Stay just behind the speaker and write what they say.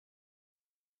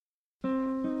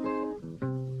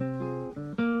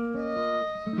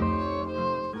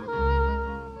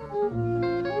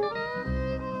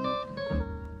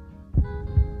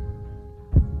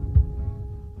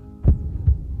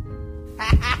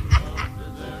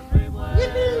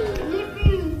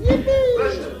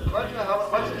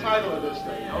title of this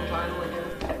thing. No title again.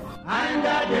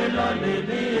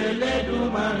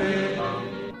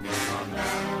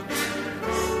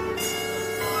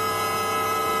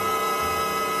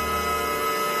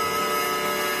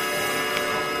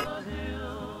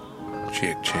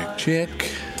 Check.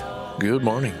 Good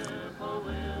morning.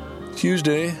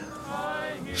 Tuesday,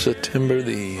 September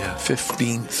the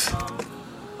 15th.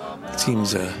 It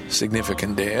seems a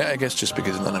significant day, I guess just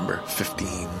because of the number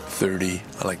 15, 30.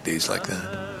 I like days like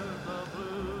that.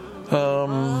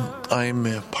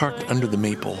 I'm parked under the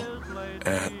maple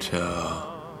at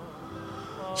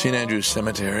St. Andrew's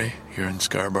Cemetery here in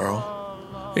Scarborough.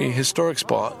 A historic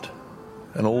spot,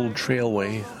 an old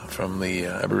trailway from the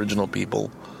Aboriginal people.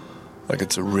 Like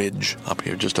it's a ridge up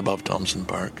here just above Thompson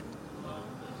Park.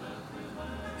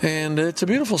 And it's a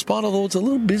beautiful spot, although it's a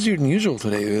little busier than usual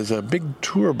today. There's a big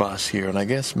tour bus here, and I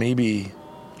guess maybe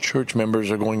church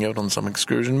members are going out on some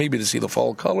excursion, maybe to see the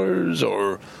fall colors,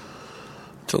 or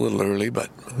it's a little early, but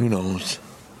who knows.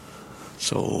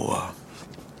 So,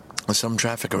 there's some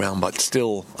traffic around, but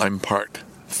still I'm parked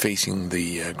facing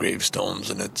the gravestones,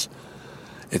 and it's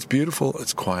beautiful,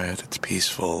 it's quiet, it's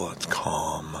peaceful, it's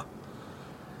calm.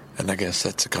 And I guess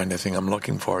that's the kind of thing I'm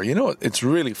looking for. You know, it's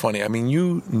really funny. I mean,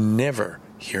 you never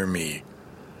hear me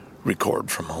record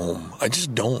from home. I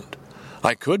just don't.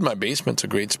 I could. My basement's a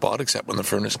great spot, except when the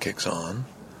furnace kicks on.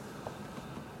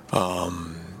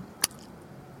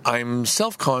 I'm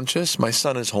self-conscious. My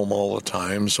son is home all the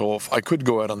time, so if I could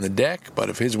go out on the deck, but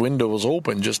if his window was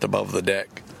open just above the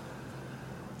deck,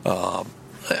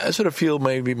 I sort of feel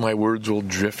maybe my words will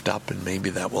drift up, and maybe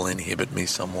that will inhibit me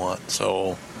somewhat.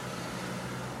 So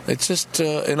it's just,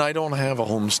 and I don't have a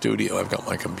home studio. I've got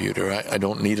my computer. I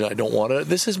don't need it. I don't want it.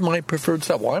 This is my preferred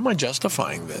stuff. Why am I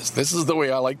justifying this? This is the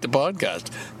way I like to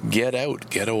podcast. Get out.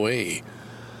 Get away.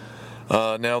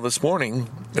 Now, this morning,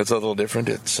 it's a little different.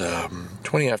 It's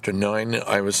 20 after 9.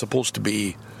 I was supposed to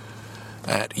be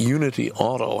at Unity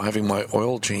Auto having my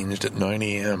oil changed at 9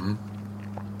 a.m.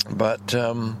 But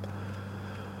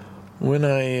when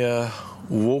I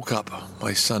woke up,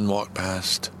 my son walked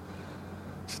past.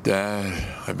 Dad,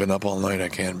 I've been up all night, I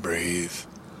can't breathe.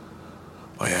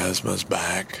 My asthma's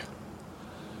back.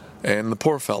 And the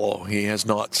poor fellow, he has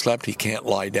not slept. He can't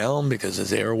lie down because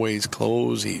his airways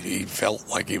closed. He felt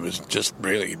like he was just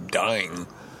really dying.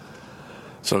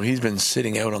 So he's been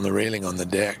sitting out on the railing on the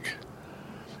deck,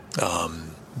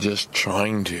 just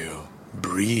trying to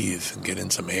breathe and get in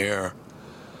some air.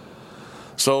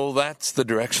 So that's the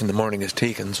direction the morning has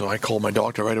taken. So I called my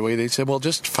doctor right away. They said, well,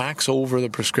 just fax over the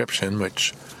prescription,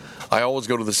 which I always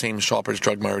go to the same Shoppers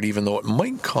Drug Mart, even though it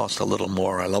might cost a little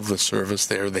more. I love the service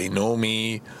there. They know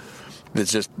me.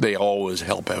 It's just, they always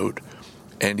help out.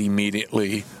 And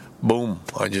immediately, boom,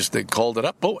 they called it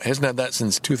up. Oh, hasn't had that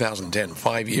since 2010,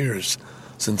 5 years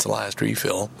since the last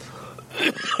refill.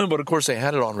 But of course, they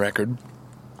had it on record.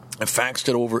 I faxed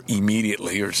it over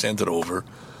immediately, or sent it over.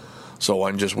 So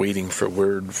I'm just waiting for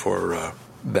word for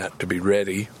that to be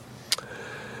ready.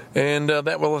 And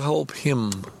that will help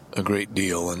him a great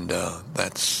deal, and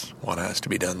that's what has to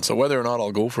be done. So whether or not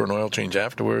I'll go for an oil change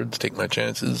afterwards, take my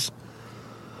chances,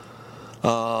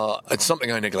 it's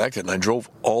something I neglected. And I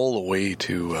drove all the way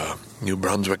to New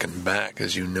Brunswick and back,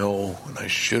 as you know, and I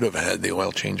should have had the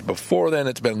oil change before then.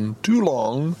 It's been too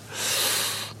long.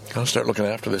 I'll start looking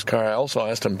after this car. I also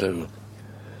asked him to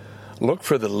look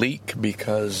for the leak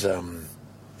because I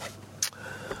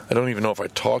don't even know if I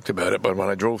talked about it, but when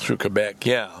I drove through Quebec,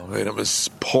 and it was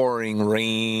pouring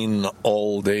rain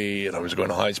all day, and I was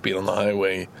going high speed on the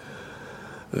highway.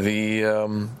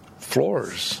 The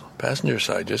floors, passenger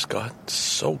side, just got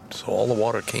soaked, so all the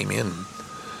water came in.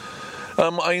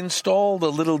 I installed a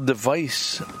little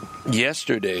device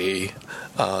yesterday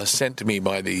sent to me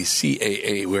by the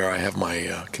CAA, where I have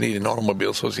my Canadian Automobile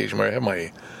Association, where I have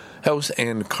my house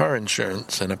and car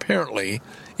insurance, and apparently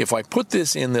if I put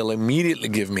this in, they'll immediately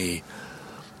give me,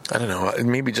 I don't know,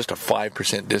 maybe just a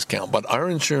 5% discount, but our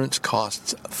insurance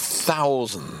costs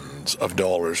thousands of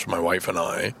dollars for my wife and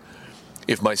I.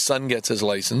 If my son gets his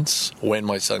license, when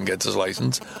my son gets his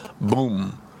license,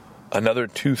 boom, another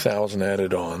 $2,000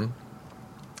 added on.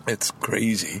 It's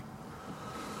crazy.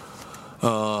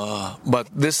 But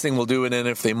this thing will do it, and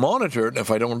if they monitor it,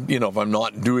 if I don't, if I'm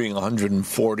not doing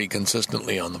 140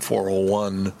 consistently on the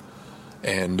 401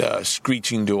 and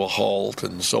screeching to a halt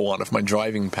and so on, if my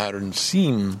driving patterns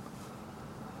seem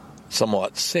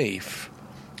somewhat safe,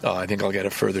 I think I'll get a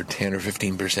further 10 or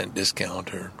 15%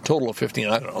 discount, or total of 15,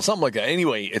 I don't know, something like that.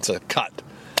 Anyway, it's a cut,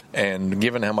 and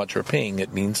given how much we're paying,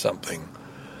 it means something.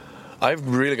 I've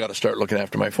really got to start looking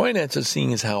after my finances,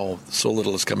 seeing as how so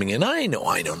little is coming in. I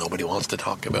know, nobody wants to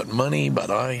talk about money,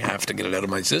 but I have to get it out of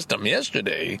my system.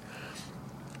 Yesterday,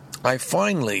 I've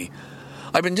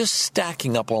been just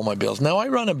stacking up all my bills. Now, I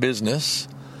run a business.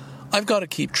 I've got to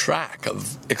keep track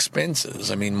of expenses.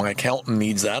 I mean, my accountant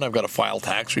needs that. I've got to file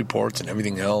tax reports and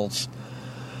everything else.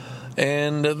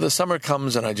 And the summer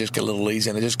comes and I just get a little lazy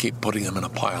and I just keep putting them in a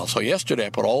pile. So yesterday I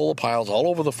put all the piles all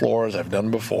over the floor as I've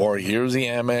done before. Here's the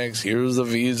Amex, here's the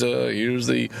Visa, here's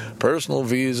the personal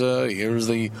Visa, here's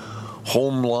the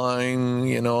home line,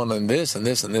 and then this and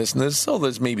this and this and this. So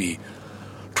there's maybe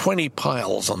 20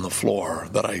 piles on the floor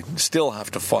that I still have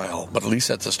to file, but at least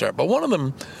that's a start. But one of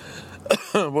them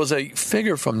was a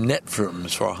figure from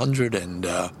Netfirms for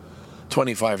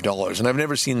 $125, and I've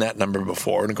never seen that number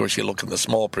before. And of course, you look in the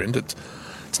small print; it's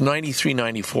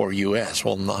 $93.94 US.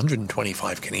 Well,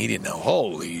 125 Canadian now.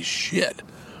 Holy shit!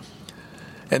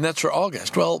 And that's for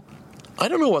August. Well, I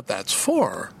don't know what that's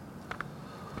for.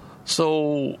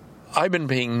 So I've been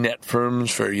paying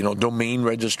Netfirms for domain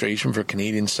registration for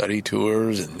Canadian study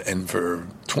tours, and for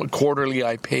quarterly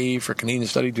I pay for Canadian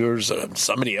study tours.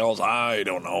 Somebody else, I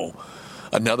don't know.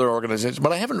 Another organization,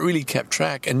 but I haven't really kept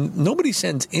track, and nobody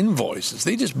sends invoices.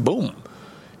 They just boom.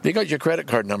 They got your credit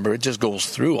card number, it just goes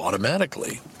through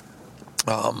automatically.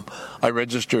 I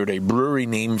registered a brewery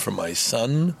name for my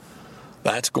son.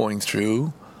 That's going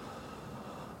through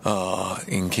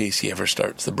in case he ever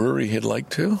starts the brewery he'd like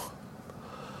to.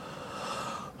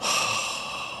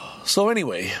 So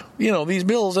anyway, these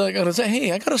bills, I got to say,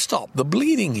 hey, I got to stop the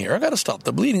bleeding here. I got to stop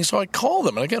the bleeding. So I call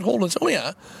them and I get hold and say, oh, yeah.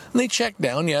 And they check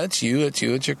down. Yeah, it's you, it's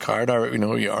your card. I already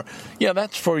know who you are. Yeah,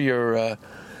 that's for your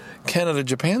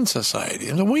Canada-Japan Society.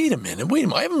 I said, wait a minute.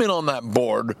 I haven't been on that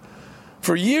board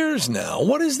for years now.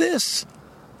 What is this?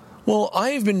 Well,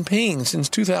 I've been paying since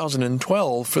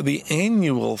 2012 for the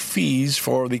annual fees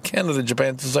for the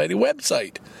Canada-Japan Society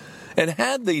website. And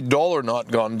had the dollar not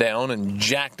gone down and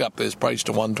jacked up this price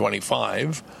to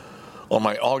 $125 on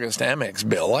my August Amex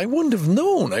bill, I wouldn't have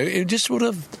known. It just would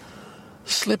have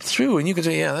slipped through. And you could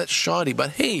say, yeah, that's shoddy.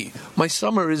 But hey, my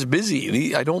summer is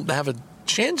busy. I don't have a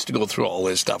chance to go through all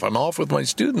this stuff. I'm off with my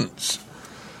students.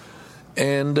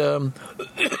 And,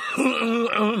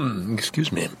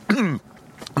 excuse me,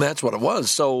 that's what it was.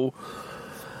 So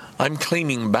I'm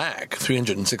claiming back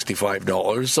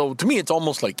 $365. So to me, it's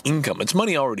almost like income. It's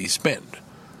money already spent.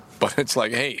 But it's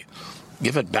like, hey,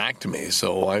 give it back to me.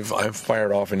 So I've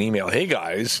fired off an email. Hey,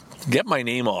 guys, get my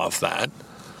name off that.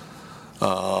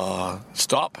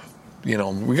 Stop. We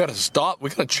got to stop. We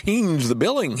got to change the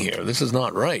billing here. This is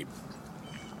not right.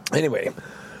 Anyway,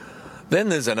 then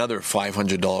there's another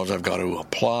 $500 I've got to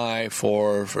apply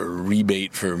for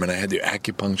rebate for when I had the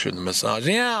acupuncture and the massage.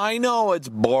 Yeah, I know it's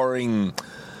boring.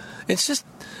 It's just,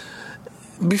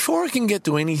 before I can get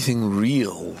to anything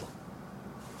real,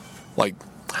 like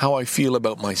how I feel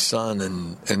about my son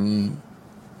and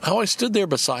how I stood there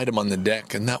beside him on the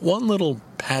deck, and that one little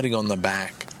patting on the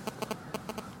back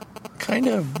kind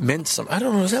of meant something. I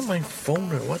don't know, is that my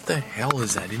phone or what the hell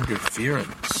is that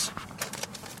interference?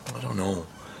 I don't know.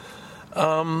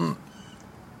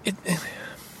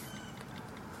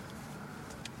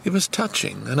 It was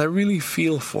touching, and I really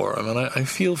feel for him, and I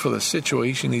feel for the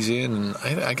situation he's in, and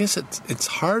I guess it's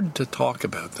hard to talk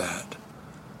about that,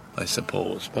 I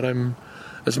suppose. But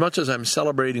as much as I'm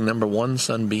celebrating number one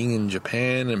son being in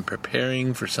Japan and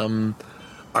preparing for some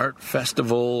art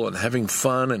festival and having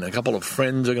fun, and a couple of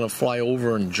friends are going to fly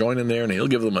over and join him there, and he'll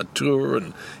give them a tour,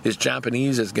 and his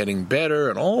Japanese is getting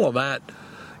better, and all of that,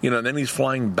 and then he's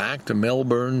flying back to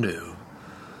Melbourne to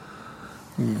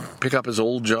pick up his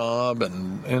old job,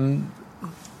 and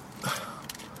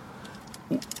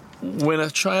when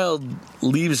a child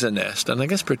leaves a nest, and I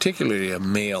guess particularly a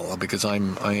male, because I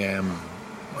am,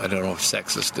 I don't know if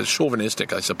sexist,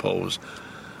 chauvinistic, I suppose,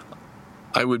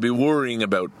 I would be worrying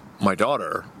about my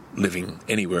daughter living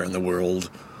anywhere in the world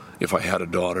if I had a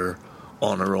daughter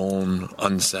on her own,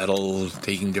 unsettled,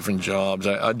 taking different jobs.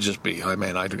 I'd just be,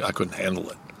 I couldn't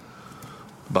handle it.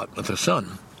 But with a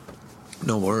son,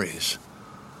 no worries.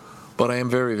 But I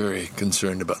am very, very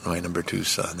concerned about my number two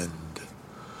son, and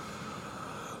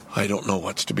I don't know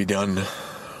what's to be done.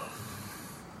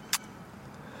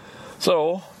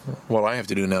 So, what I have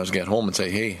to do now is get home and say,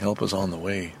 hey, help is on the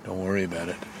way. Don't worry about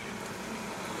it.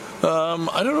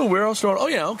 I don't know where else to... Oh,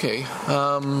 yeah, okay.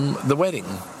 The wedding.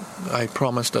 I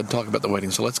promised I'd talk about the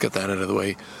wedding, so let's get that out of the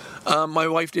way. My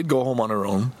wife did go home on her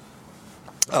own.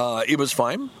 It was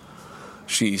fine.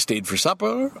 She stayed for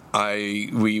supper.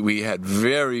 We had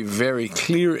very, very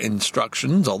clear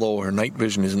instructions, although her night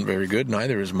vision isn't very good,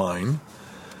 neither is mine.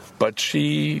 But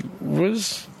she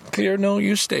was clear, no,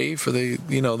 you stay for the,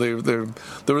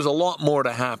 there was a lot more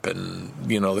to happen.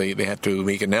 They had to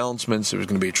make announcements. There was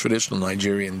going to be a traditional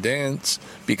Nigerian dance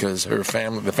because the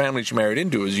family she married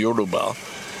into is Yoruba.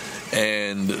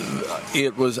 And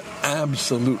it was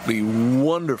absolutely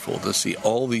wonderful to see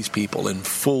all these people in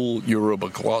full Yoruba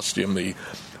costume,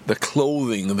 the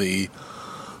clothing, the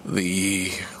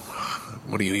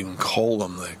what do you even call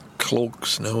them? The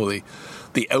cloaks, no,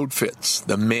 the outfits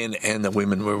the men and the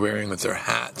women were wearing with their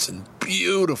hats, and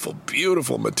beautiful,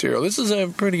 beautiful material. This is a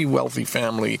pretty wealthy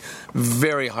family,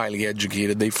 very highly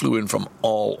educated. They flew in from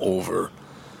all over.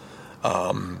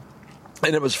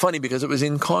 And it was funny because it was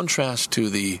in contrast to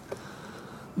the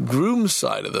groom's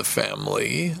side of the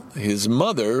family. His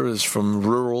mother is from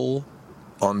rural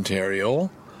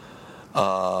Ontario.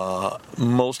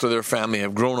 Most of their family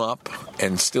have grown up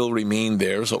and still remain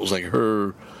there, so it was like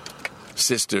her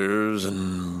sisters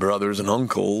and brothers and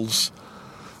uncles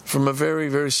from a very,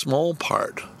 very small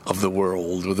part of the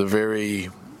world with a very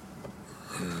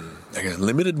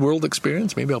limited world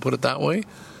experience, maybe I'll put it that way.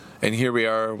 And here we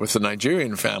are with the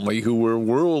Nigerian family who were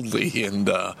worldly and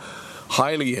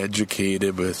highly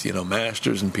educated with,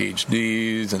 masters and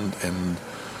PhDs and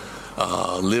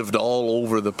lived all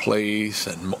over the place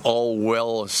and all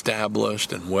well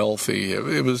established and wealthy.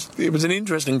 It was an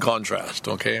interesting contrast.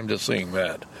 Okay, I'm just saying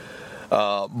that.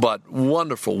 But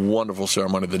wonderful, wonderful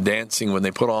ceremony. The dancing, when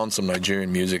they put on some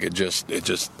Nigerian music, it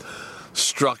just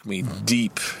struck me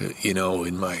deep,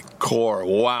 in my core.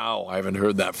 Wow, I haven't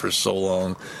heard that for so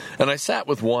long. And I sat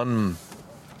with one,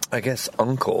 I guess,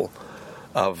 uncle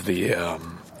of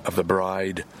the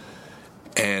bride.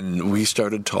 And we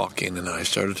started talking, and I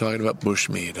started talking about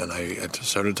bushmeat, and I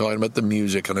started talking about the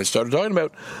music, and I started talking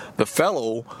about the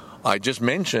fellow I just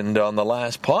mentioned on the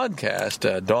last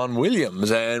podcast, Don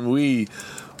Williams, and we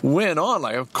went on.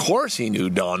 Like, of course he knew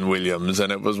Don Williams,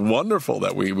 and it was wonderful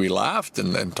that we laughed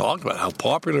and talked about how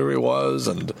popular he was,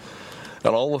 and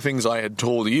all the things I had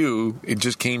told you, it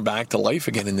just came back to life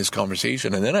again in this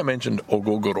conversation. And then I mentioned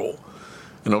Ogogoro.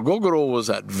 And Ogogoro was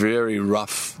that very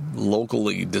rough,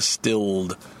 locally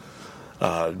distilled,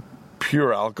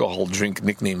 pure alcohol drink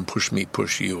nicknamed Push Me,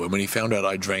 Push You. And when he found out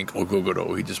I drank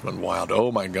Ogogoro, he just went wild.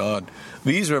 Oh, my God.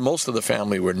 Most of the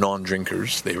family were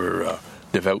non-drinkers. They were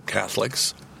devout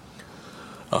Catholics.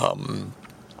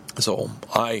 So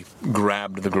I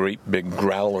grabbed the great big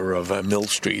growler of Mill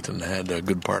Street and had a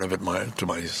good part of it to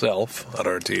myself at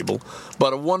our table.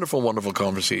 But a wonderful, wonderful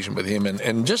conversation with him.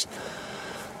 And just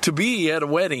to be at a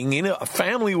wedding, a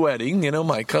family wedding,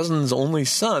 my cousin's only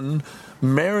son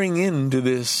marrying into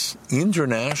this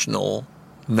international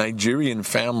Nigerian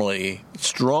family,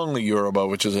 strongly Yoruba,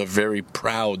 which is a very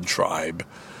proud tribe.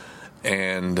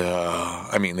 And,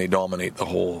 they dominate the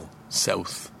whole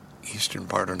southeastern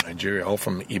part of Nigeria, all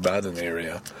from Ibadan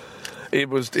area. It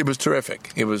was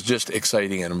terrific. It was just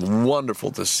exciting and wonderful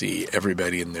to see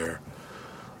everybody in their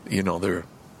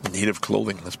native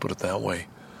clothing, let's put it that way.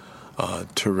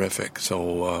 Terrific.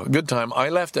 So, good time. I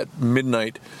left at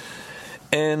midnight,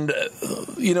 and,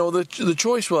 the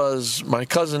choice was my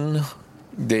cousin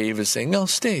Dave is saying, no,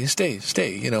 stay.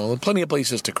 Plenty of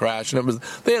places to crash. And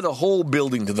they had a whole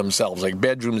building to themselves, like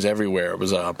bedrooms everywhere. It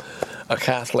was a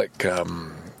Catholic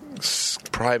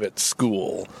private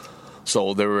school.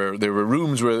 So there were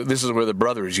rooms where this is where the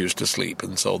brothers used to sleep.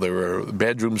 And so there were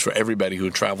bedrooms for everybody who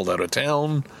traveled out of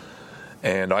town.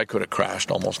 And I could have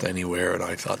crashed almost anywhere. And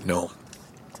I thought, no.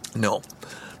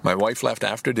 My wife left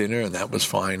after dinner, and that was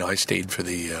fine. I stayed for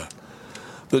the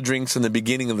drinks in the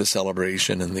beginning of the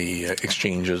celebration and the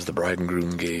exchanges the bride and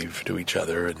groom gave to each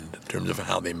other in terms of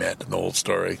how they met and the whole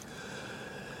story.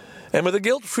 And with a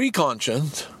guilt-free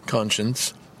conscience,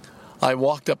 I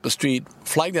walked up the street,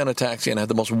 flagged down a taxi, and had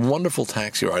the most wonderful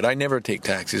taxi ride. I never take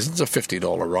taxis. It's a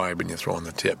 $50 ride when you throw in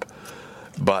the tip.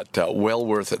 But well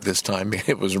worth it this time.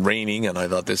 It was raining, and I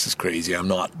thought, this is crazy. I'm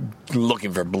not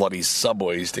looking for bloody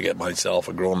subways to get myself,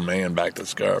 a grown man, back to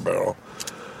Scarborough.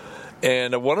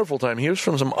 And a wonderful time. He was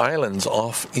from some islands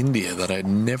off India that I'd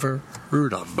never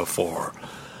heard of before.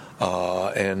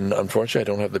 And unfortunately,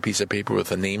 I don't have the piece of paper with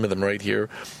the name of them right here.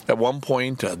 At one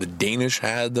point, the Danish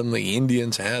had them, the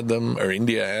Indians had them, or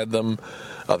India had them,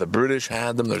 the British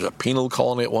had them. There's a penal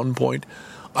colony at one point.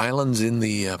 Islands in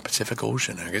the Pacific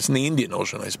Ocean, I guess in the Indian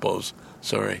Ocean, I suppose.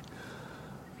 Sorry.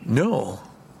 No.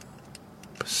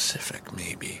 Pacific,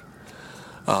 maybe.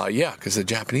 Because the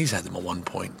Japanese had them at one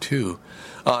point, too.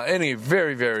 Any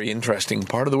very, very interesting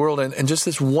part of the world, and just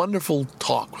this wonderful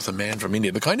talk with a man from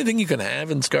India. The kind of thing you can have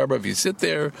in Scarborough if you sit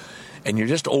there and you're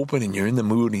just open and you're in the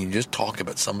mood and you just talk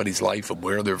about somebody's life and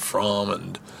where they're from,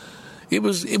 and it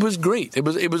was great. It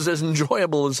was as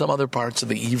enjoyable as some other parts of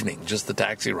the evening, just the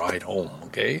taxi ride home,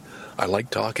 okay? I like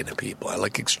talking to people. I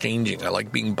like exchanging. I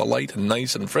like being polite and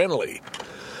nice and friendly.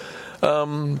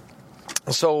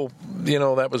 So,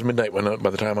 that was midnight by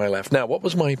the time I left. Now, what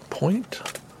was my point?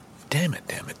 Damn it.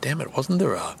 Wasn't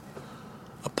there a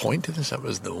point to this? That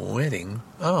was the wedding.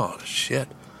 Oh, shit.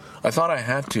 I thought I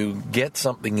had to get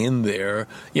something in there.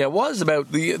 Yeah, it was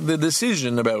about the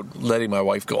decision about letting my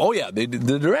wife go. Oh, yeah, the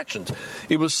directions.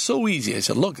 It was so easy. I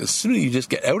said, look, as soon as you just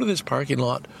get out of this parking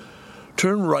lot,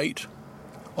 turn right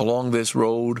along this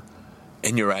road,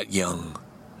 and you're at Yonge.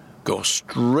 Go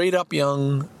straight up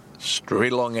Yonge,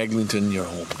 straight along Eglinton, you're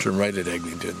home. Turn right at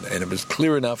Eglinton. And it was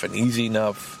clear enough and easy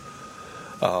enough.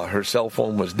 Her cell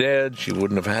phone was dead. She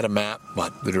wouldn't have had a map,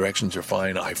 but the directions are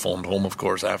fine. I phoned home, of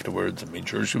course, afterwards and made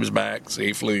sure she was back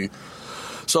safely.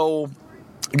 So,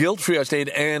 guilt-free I stayed,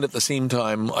 and at the same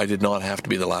time, I did not have to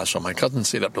be the last one. My cousin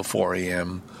stayed up till 4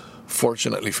 a.m.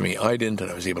 Fortunately for me, I didn't,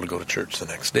 and I was able to go to church the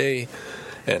next day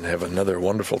and have another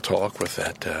wonderful talk with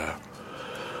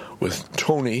with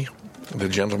Tony, the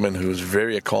gentleman who is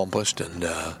very accomplished and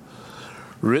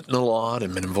written a lot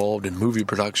and been involved in movie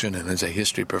production and is a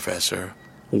history professor.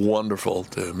 Wonderful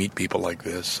to meet people like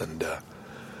this and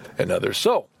others.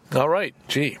 So, all right,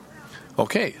 gee.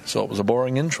 Okay, so it was a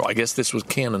boring intro. I guess this was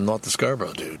Ken and not the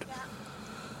Scarborough dude.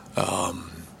 All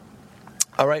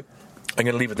right, I'm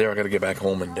going to leave it there. I got to get back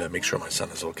home and make sure my son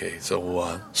is okay.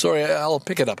 So, sorry, I'll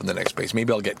pick it up in the next place.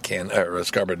 Maybe I'll get Ken or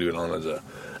Scarborough dude on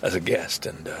as a guest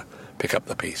and pick up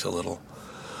the pace a little.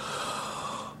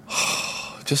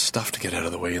 Just stuff to get out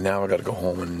of the way. And now I got to go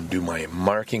home and do my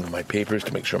marking of my papers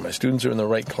to make sure my students are in the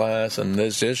right class. And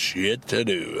there's just shit to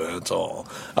do. That's all.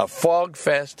 A Fog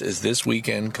Fest is this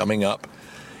weekend coming up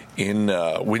in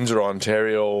Windsor,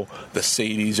 Ontario. The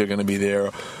Sadies are going to be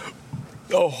there.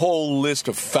 A whole list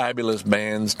of fabulous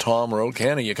bands. Tom wrote,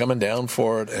 Ken, are you coming down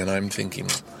for it? And I'm thinking,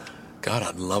 God,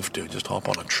 I'd love to just hop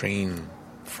on a train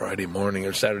Friday morning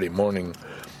or Saturday morning.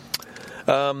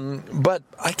 But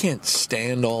I can't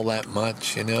stand all that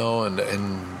much, and I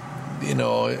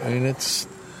mean, it's,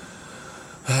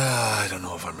 I don't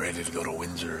know if I'm ready to go to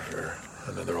Windsor for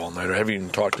another all-nighter. I haven't even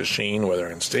talked to Shane whether I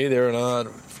can stay there or not.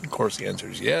 Of course, the answer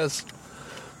is yes.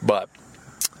 But,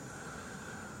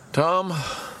 Tom,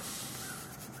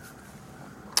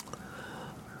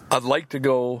 I'd like to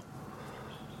go,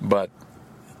 but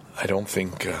I don't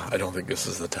think this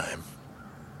is the time.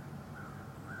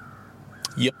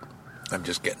 Yep. I'm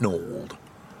just getting old.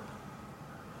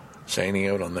 Signing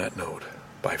out on that note.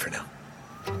 Bye for now.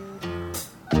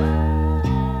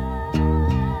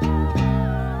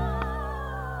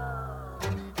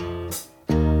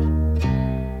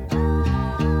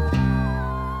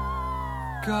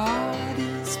 God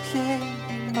is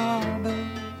playing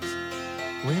marbles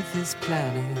with his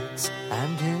planets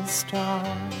and his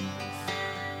stars,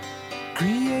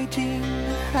 creating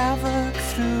havoc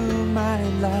through my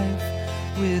life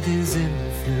with his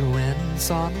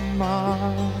influence on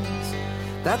Mars.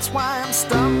 That's why I'm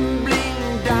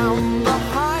stumbling down the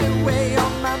highway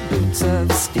on my boots of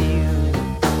steel.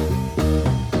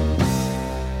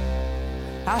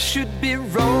 I should be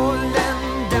rolling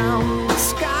down the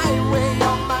skyway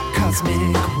on my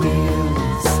cosmic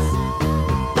wheels.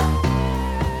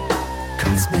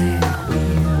 Cosmic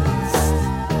wheels.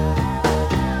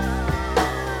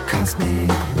 Cosmic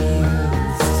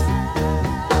wheels.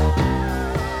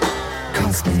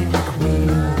 Cosmic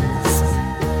wheels.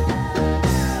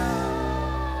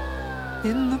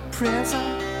 In the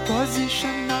present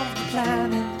position of the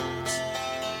planets,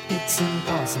 it's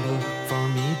impossible for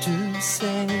me to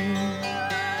say.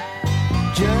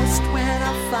 Just when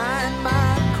I find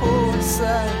my course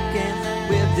again,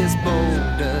 with these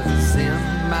boulders in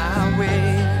my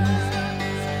way,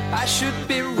 I should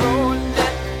be rolling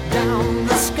down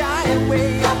the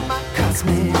skyway on my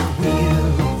cosmic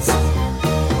wheels,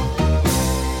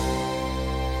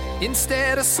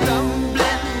 instead of stumbling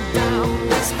down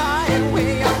this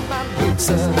highway on my boots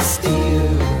of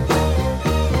steel.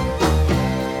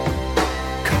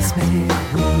 Cosmic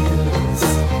wheels.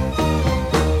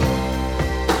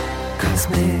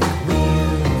 Cosmic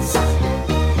wheels.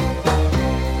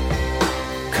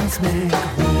 Cosmic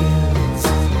wheels.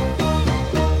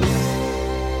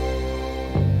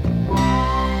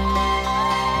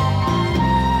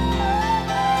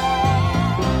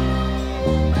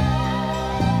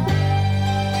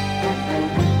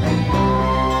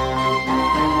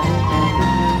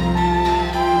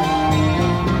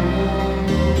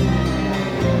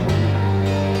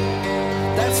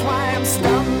 That's why I'm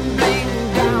stumbling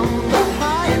down the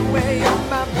highway on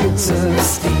my boots of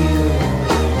steel.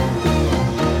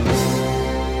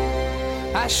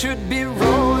 should be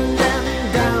rolling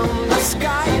down the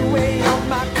skyway on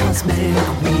my cosmic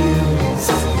wheels.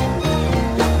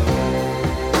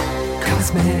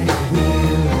 Cosmic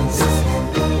wheels.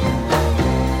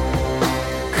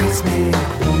 Cosmic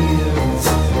wheels.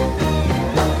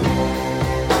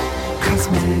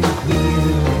 Cosmic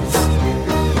wheels.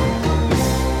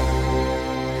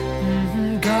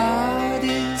 God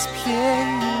is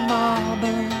playing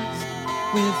marbles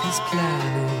with his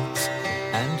planets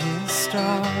and his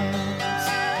stars,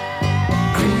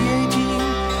 creating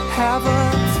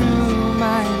havoc through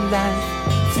my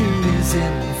life, through his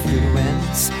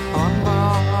influence on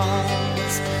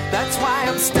Mars. That's why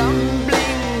I'm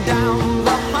stumbling down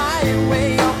the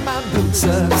highway on my boots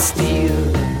of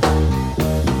steel.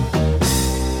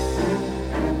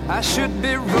 I should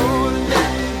be rolling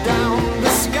down the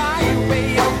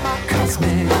skyway on my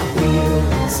cosmic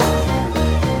wheels.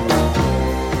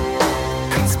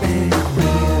 Cosmic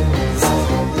wheels.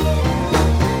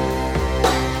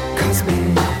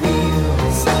 Cosmic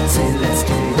wheels.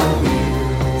 Celestial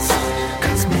wheels.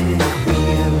 Cosmic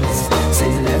wheels.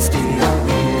 Celestial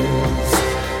wheels.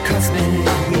 Cosmic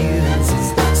wheels.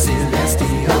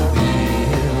 Celestial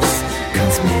wheels.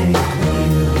 Cosmic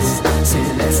wheels.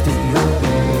 Celestial wheels.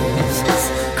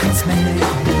 Cosmic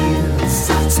wheels.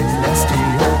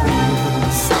 Celestial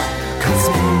wheels.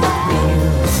 Cosmic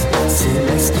wheels.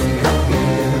 Celestial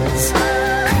wheels.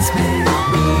 Cosmic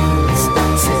wheels.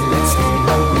 Celestial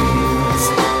wheels.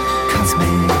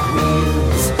 Cosmic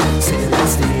wheels.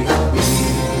 Celestial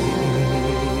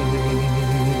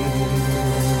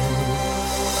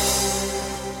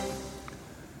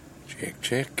Check,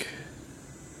 check.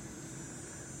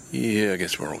 Yeah, I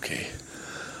guess we're okay.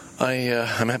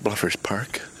 I'm at Bluffers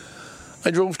Park.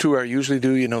 I drove to where I usually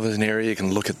do. You know, there's an area you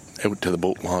can look out to the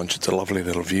boat launch. It's a lovely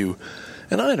little view.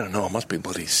 And I don't know, it must be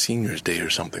bloody Seniors' Day or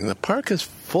something. The park is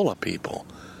full of people.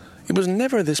 It was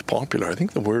never this popular. I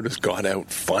think the word has got out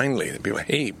finally. People are,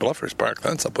 hey, Bluffers Park,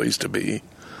 that's a place to be.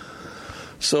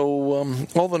 So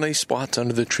all the nice spots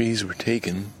under the trees were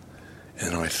taken.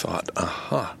 And I thought,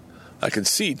 aha. I could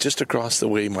see just across the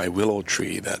way my willow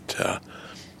tree, that a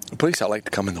place I like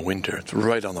to come in the winter. It's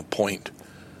right on the point,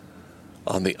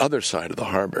 on the other side of the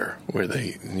harbor, where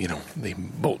the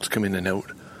boats come in and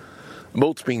out. The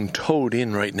boat's being towed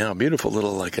in right now. Beautiful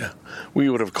little, we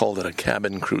would have called it a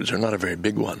cabin cruiser, not a very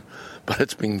big one, but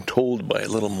it's being towed by a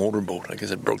little motorboat. I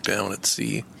guess it broke down at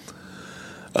sea.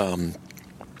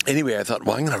 Anyway, I thought,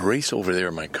 well, I'm going to race over there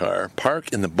in my car,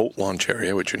 park in the boat launch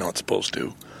area, which you're not supposed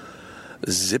to,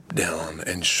 zip down,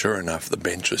 and sure enough, the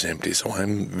bench was empty. So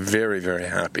I'm very, very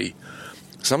happy.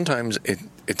 Sometimes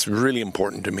it's really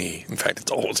important to me. In fact,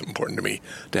 it's always important to me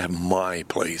to have my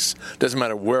place. Doesn't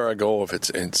matter where I go, if it's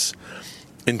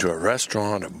into a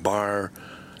restaurant, a bar,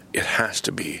 it has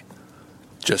to be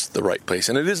just the right place.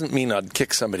 And it doesn't mean I'd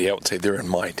kick somebody out and say they're in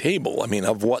my table. I mean,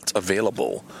 of what's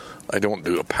available. I don't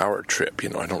do a power trip,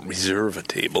 I don't reserve a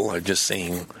table. I'm just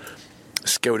saying,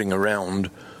 scouting around,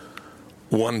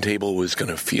 one table was going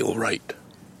to feel right.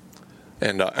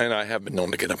 And I have been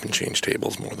known to get up and change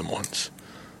tables more than once.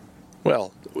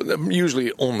 Well,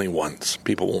 usually only once.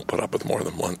 People won't put up with more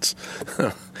than once.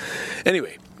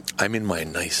 Anyway, I'm in my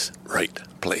nice, right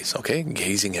place, okay?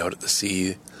 Gazing out at the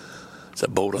sea. It's a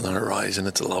boat on the horizon.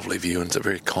 It's a lovely view, and it's a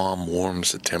very calm, warm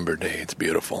September day. It's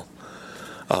beautiful.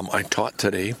 I taught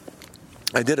today.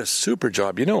 I did a super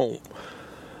job.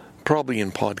 Probably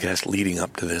in podcasts leading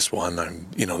up to this one,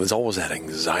 there's always that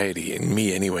anxiety in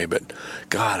me anyway, but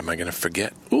God, am I going to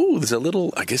forget? Ooh, there's a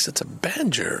little, I guess it's a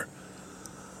badger.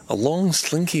 A long,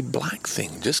 slinky black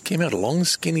thing just came out, a long,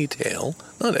 skinny tail.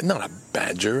 Not a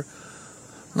badger.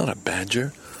 Not a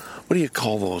badger. What do you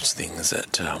call those things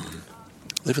that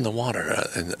live in the water?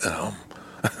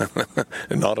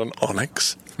 Not an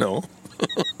onyx? No.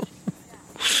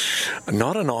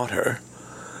 Not an otter.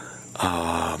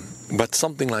 But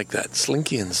something like that,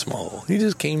 slinky and small. He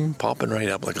just came popping right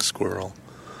up like a squirrel.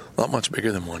 Not much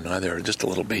bigger than one either, just a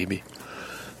little baby.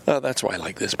 That's why I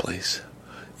like this place.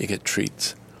 You get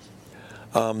treats.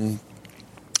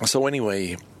 So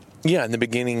anyway, yeah, in the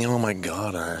beginning, oh my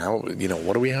God,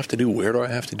 what do we have to do? Where do I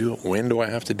have to do it? When do I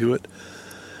have to do it?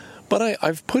 But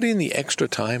I've put in the extra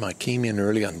time. I came in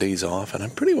early on days off, and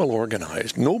I'm pretty well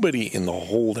organized. Nobody in the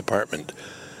whole department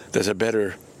does a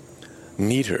better,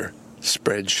 neater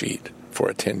spreadsheet for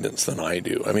attendance than I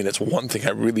do. I mean, it's one thing I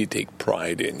really take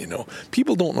pride in,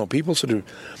 People don't know. People sort of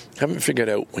haven't figured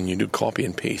out when you do copy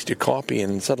and paste. You copy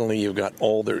and suddenly you've got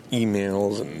all their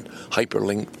emails and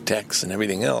hyperlinked texts and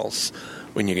everything else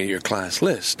when you get your class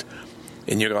list.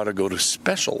 And you got to go to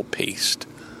special paste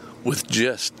with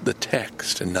just the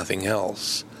text and nothing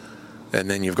else. And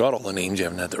then you've got all the names. You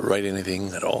haven't had to write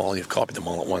anything at all. You've copied them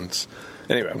all at once.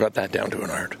 Anyway, I've got that down to an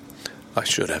art. I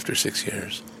should after 6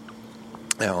 years.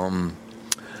 And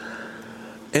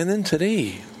then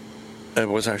today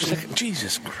was our second...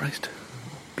 Jesus Christ.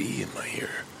 Bee in my ear.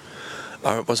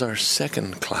 It was our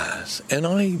second class. And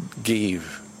I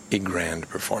gave a grand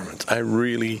performance. I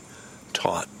really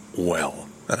taught well.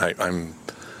 And I'm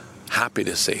happy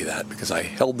to say that because I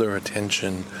held their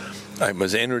attention. I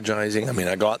was energizing. I mean,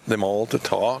 I got them all to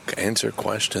talk, answer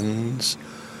questions,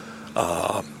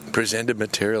 presented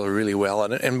material really well.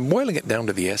 And boiling it down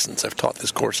to the essence, I've taught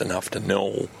this course enough to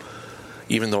know,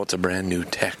 even though it's a brand new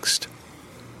text,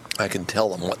 I can tell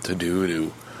them what to do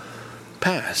to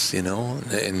pass,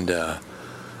 and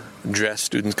address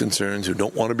students' concerns who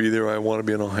don't want to be there. I want to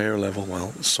be on a higher level.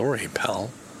 Well, sorry, pal.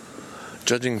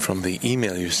 Judging from the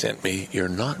email you sent me, you're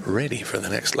not ready for the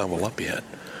next level up yet.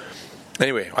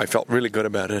 Anyway, I felt really good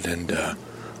about it, and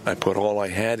I put all I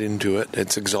had into it.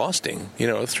 It's exhausting, a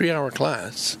 3-hour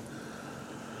class.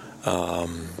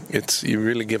 You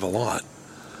really give a lot.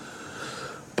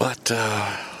 But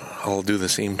I'll do the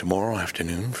same tomorrow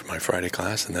afternoon for my Friday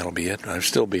class, and that'll be it. I'm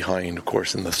still behind, of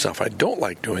course, in the stuff I don't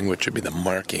like doing, which would be the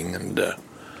marking, and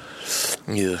that's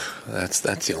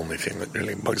the only thing that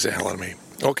really bugs the hell out of me.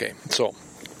 Okay, so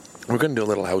we're going to do a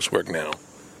little housework now.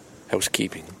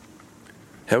 Housekeeping.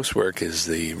 Housework is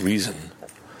the reason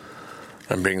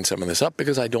I'm bringing some of this up,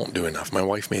 because I don't do enough. My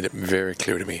wife made it very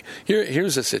clear to me.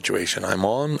 Here's the situation.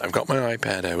 I've got my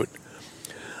iPad out.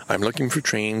 I'm looking for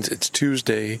trains. It's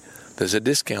Tuesday. There's a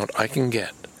discount I can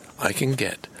get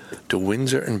to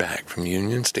Windsor and back from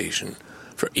Union Station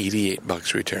for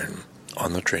 $88 return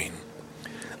on the train.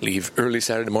 Leave early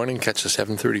Saturday morning, catch the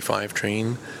 7:35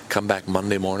 train, come back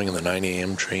Monday morning on the 9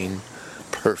 a.m. train.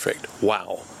 Perfect.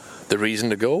 Wow. The reason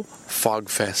to go?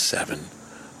 Fogfest 7.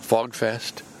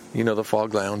 Fogfest, the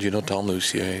Fog Lounge, Tom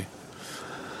Lucier,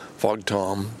 Fog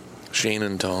Tom, Shane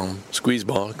and Tom,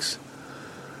 Squeezebox.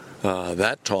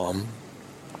 That Tom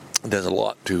does a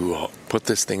lot to put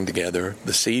this thing together.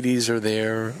 The Sadies are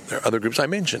there. There are other groups. I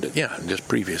mentioned it, just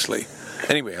previously.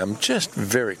 Anyway, I'm just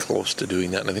very close to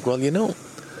doing that. And I think,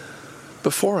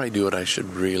 before I do it, I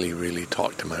should really, really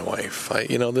talk to my wife.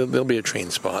 There'll be a train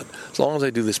spot. As long as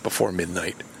I do this before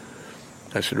midnight,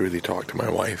 I should really talk to my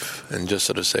wife and just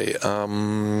sort of say, I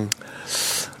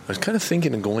was kind of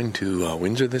thinking of going to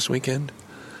Windsor this weekend.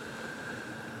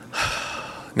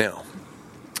 Now,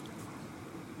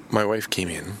 my wife came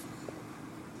in,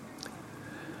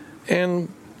 and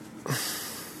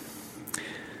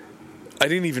I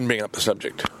didn't even bring up the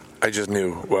subject. I just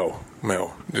knew,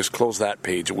 no, just close that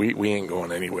page. We ain't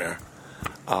going anywhere.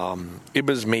 It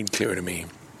was made clear to me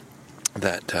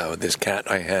that this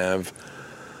cat I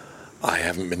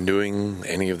haven't been doing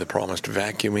any of the promised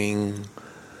vacuuming,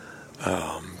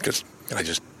 because I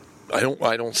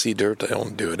don't see dirt. I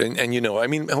don't do it. And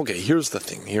okay, here's the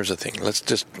thing. Let's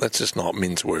just not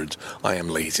mince words. I am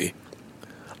lazy.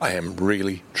 I am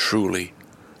really, truly,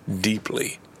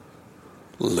 deeply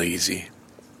lazy.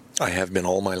 I have been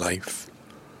all my life.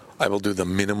 I will do the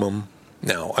minimum.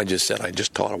 Now, I just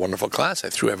taught a wonderful class.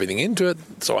 I threw everything into it.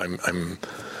 So I'm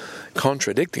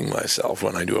contradicting myself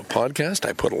when I do a podcast.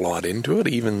 I put a lot into it.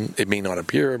 Even it may not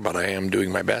appear, but I am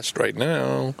doing my best right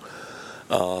now.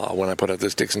 When I put out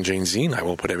this Dixon Jane zine, I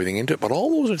will put everything into it. But all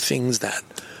those are things that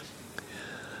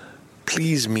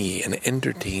please me and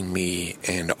entertain me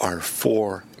and are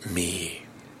for me.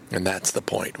 And that's the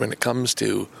point. When it comes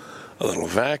to a little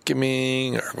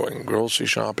vacuuming or going grocery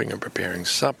shopping or preparing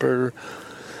supper,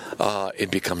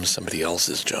 it becomes somebody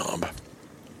else's job.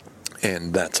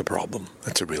 And that's a problem.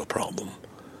 That's a real problem.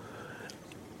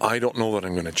 I don't know that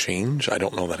I'm going to change. I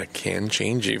don't know that I can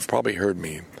change. You've probably heard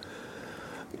me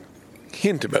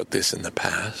hint about this in the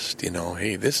past.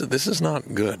 Hey, this is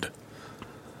not good.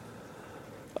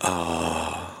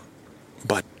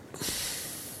 But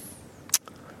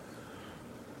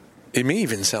it may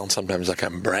even sound sometimes like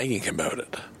I'm bragging about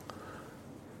it,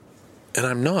 and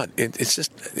I'm not. It's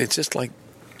just like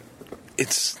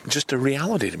it's just a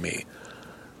reality to me.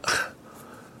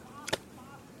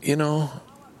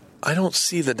 I don't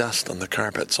see the dust on the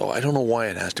carpet, so I don't know why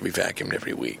it has to be vacuumed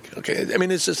every week. Okay,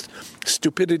 it's just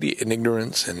stupidity and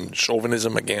ignorance and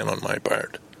chauvinism again on my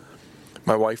part.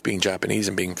 My wife, being Japanese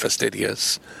and being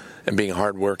fastidious and being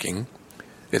hardworking,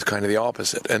 is kind of the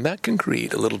opposite, and that can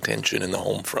create a little tension in the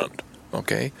home front.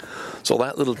 Okay, so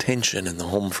that little tension in the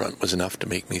home front was enough to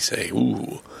make me say,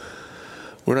 "Ooh,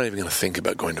 we're not even going to think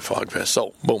about going to Fogfest."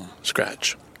 So, boom,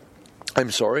 scratch.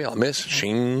 I'm sorry, I'll miss.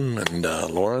 Shane and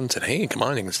Lauren said, "Hey, come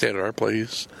on, you can stay at our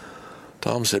place."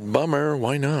 Tom said, "Bummer,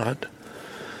 why not?"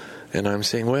 And I'm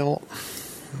saying, well,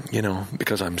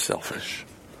 because I'm selfish.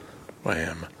 I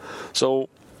am. So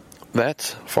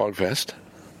that's FogFest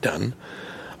done.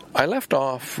 I left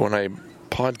off when I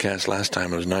podcast last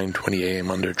time. It was 9:20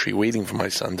 a.m. under a tree waiting for my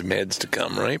son's meds to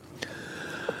come, right?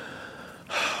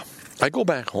 I go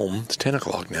back home. It's 10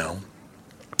 o'clock now.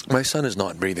 My son is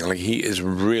not breathing. Like, he is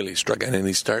really struggling, and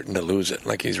he's starting to lose it.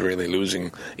 Like, he's really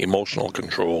losing emotional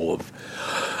control of,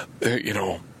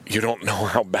 you don't know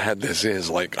how bad this is.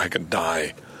 Like, I could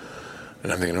die.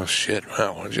 And I'm thinking, oh, shit,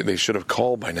 wow, they should have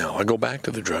called by now. I go back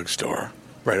to the drugstore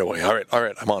right away. All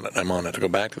right, I'm on it. I go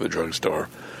back to the drugstore.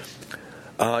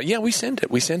 Yeah, we sent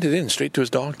it. We sent it in straight to his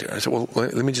doctor. I said, well,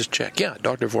 let me just check. Yeah,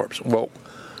 Dr. Vorps. Well,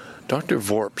 Dr.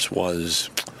 Vorps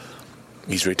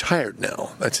he's retired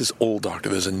now. That's his old doctor.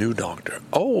 There's a new doctor.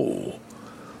 Oh.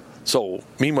 So,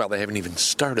 meanwhile, they haven't even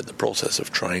started the process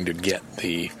of trying to get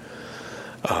the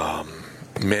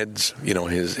meds,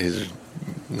 his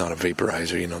not a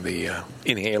vaporizer, the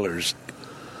inhalers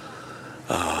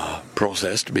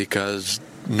processed, because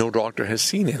no doctor has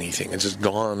seen anything. It's just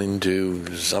gone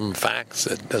into some facts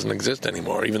that doesn't exist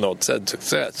anymore, even though it said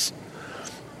success.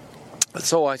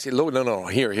 So I said, no,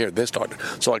 here, this doctor.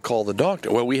 So I called the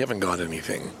doctor. Well, we haven't got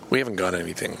anything.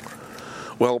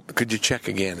 Well, could you check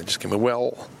again? It just came in.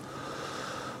 Well,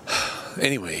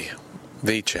 anyway,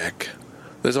 they check.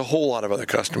 There's a whole lot of other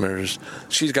customers.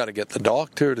 She's got to get the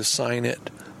doctor to sign it.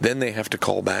 Then they have to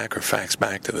call back or fax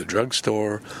back to the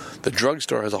drugstore. The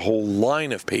drugstore has a whole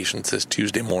line of patients this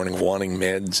Tuesday morning wanting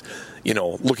meds,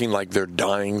 looking like they're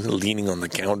dying, leaning on the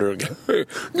counter.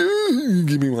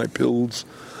 Give me my pills.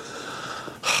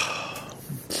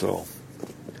 So,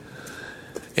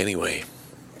 anyway,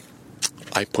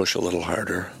 I push a little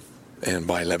harder, and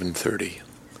by 11:30,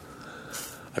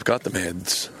 I've got the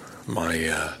meds.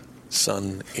 My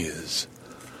son is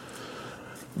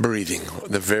breathing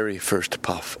the very first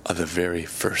puff of the very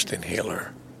first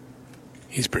inhaler.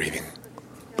 He's breathing.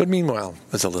 But meanwhile,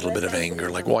 there's a little bit of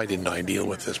anger, like, why didn't I deal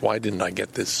with this? Why didn't I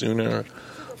get this sooner?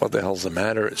 What the hell's the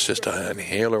matter? It's just an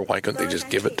inhaler. Why couldn't they just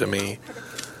give it to me?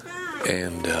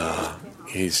 And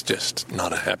he's just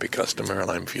not a happy customer,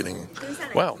 and I'm feeling,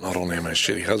 well, not only am I a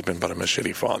shitty husband, but I'm a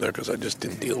shitty father because I just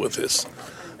didn't deal with this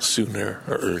sooner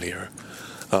or earlier.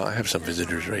 I have some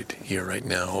visitors right here right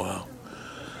now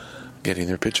getting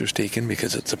their pictures taken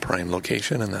because it's a prime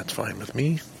location, and that's fine with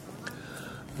me.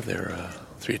 They're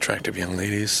 3 attractive young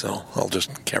ladies, so I'll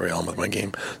just carry on with my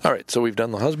game. All right, so we've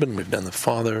done the husband, we've done the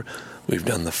father, we've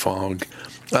done the fog.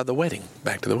 The wedding,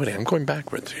 back to the wedding. I'm going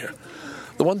backwards here.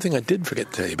 The one thing I did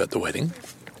forget to tell you about the wedding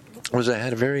was I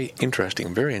had a very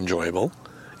interesting, very enjoyable,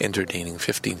 entertaining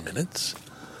 15 minutes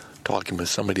talking with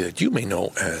somebody that you may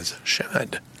know as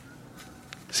Shad.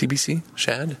 CBC,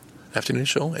 Shad, afternoon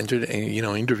show,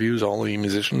 interviews all the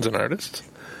musicians and artists.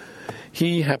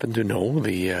 He happened to know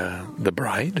the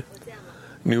bride,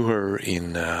 knew her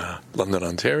in London,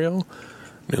 Ontario,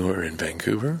 knew her in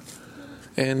Vancouver,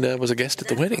 and was a guest at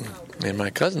the wedding. And my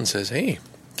cousin says, hey,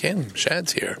 Ken,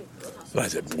 Shad's here. And I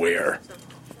said, where?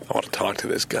 I want to talk to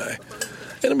this guy.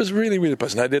 And it was really, really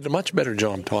pleasant. I did a much better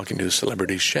job talking to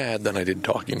celebrity Shad than I did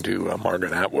talking to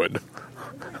Margaret Atwood.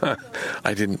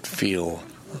 I didn't feel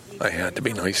I had to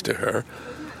be nice to her.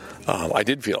 I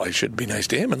did feel I should be nice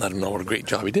to him and let him know what a great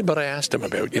job he did, but I asked him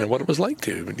about, what it was like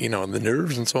to, the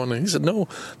nerves and so on, and he said, no,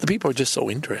 the people are just so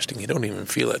interesting, you don't even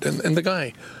feel it. And the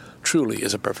guy truly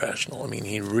is a professional. I mean,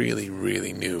 he really,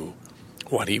 really knew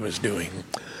what he was doing.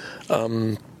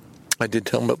 I did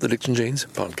tell him about the Dixon Janes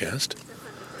podcast.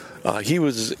 He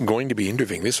was going to be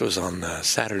interviewing, this was on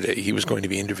Saturday, he was going to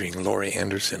be interviewing Laurie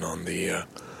Anderson on the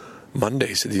Monday.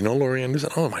 He said, do you know Laurie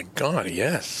Anderson? Oh my God,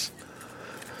 yes.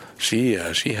 She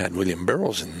had William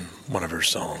Burroughs in one of her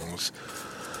songs.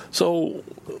 So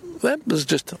that was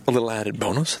just a little added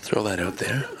bonus. Throw that out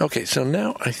there. Okay, so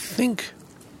now I think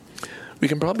we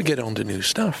can probably get on to new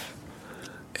stuff.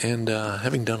 And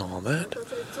having done all that,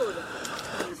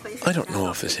 I don't know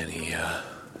if there's any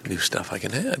new stuff I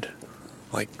can add.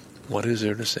 Like, what is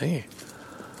there to say?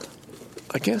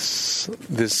 I guess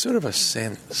there's sort of a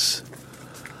sense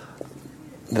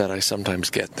that I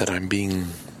sometimes get that I'm being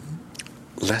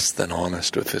less than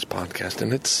honest with this podcast,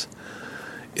 and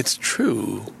it's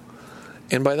true.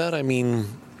 And by that I mean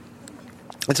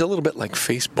it's a little bit like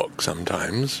Facebook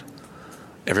sometimes.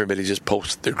 Everybody just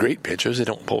posts their great pictures. They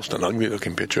don't post an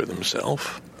ugly-looking picture of themselves.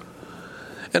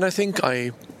 And I think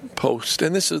I post,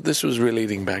 and this was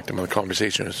relating back to my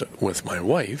conversations with my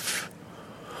wife,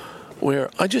 where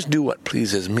I just do what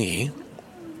pleases me,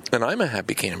 and I'm a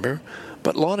happy camper,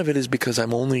 but a lot of it is because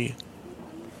I'm only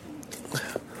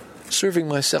serving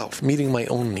myself, meeting my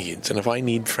own needs. And if I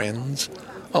need friends,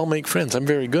 I'll make friends. I'm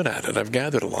very good at it. I've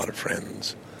gathered a lot of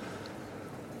friends.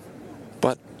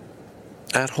 But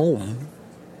at home,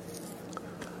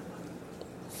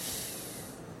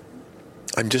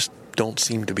 I just don't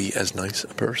seem to be as nice a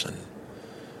person.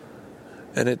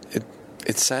 And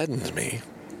it saddens me,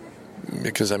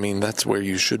 because, I mean, that's where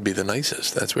you should be the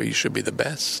nicest. That's where you should be the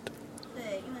best.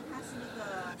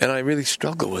 And I really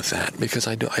struggle with that, because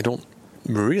I don't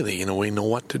really, in a way, know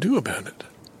what to do about it.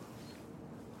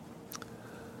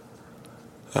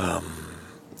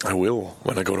 I will,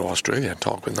 when I go to Australia,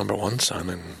 talk with number one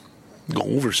son and go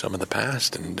over some of the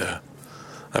past, and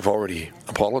I've already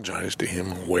apologized to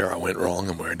him where I went wrong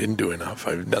and where I didn't do enough.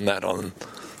 I've done that on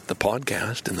the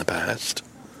podcast in the past.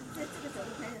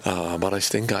 But I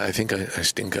think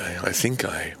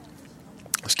I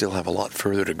still have a lot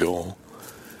further to go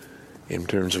in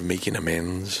terms of making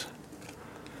amends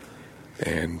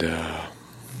and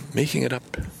making it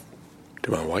up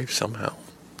to my wife somehow.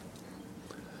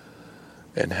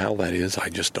 And how that is, I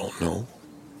just don't know.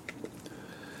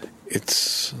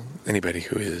 It's anybody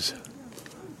who is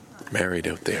married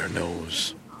out there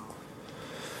knows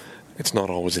it's not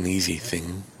always an easy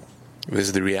thing. This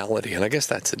is the reality, and I guess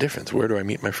that's the difference. Where do I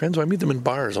meet my friends? Well, I meet them in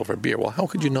bars over beer. Well, how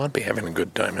could you not be having a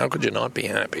good time? How could you not be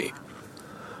happy?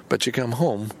 But you come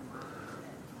home,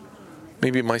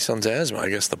 maybe my son's asthma, I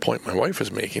guess the point my wife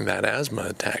was making, that asthma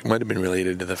attack might have been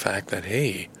related to the fact that,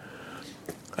 hey,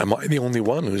 am I the only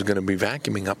one who's going to be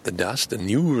vacuuming up the dust,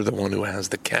 and you were the one who has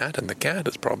the cat, and the cat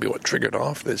is probably what triggered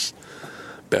off this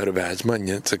bout of asthma, and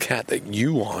it's a cat that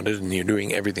you wanted, and you're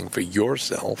doing everything for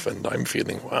yourself, and I'm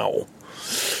feeling, wow,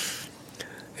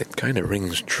 it kind of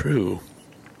rings true.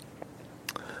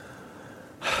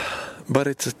 But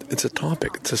it's a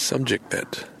topic, it's a subject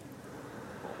that,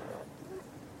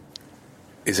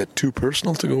 is it too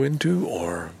personal to go into,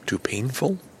 or too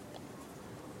painful,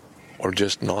 or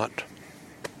just not,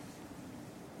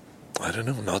 I don't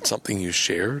know, not something you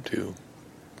share to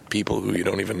people who you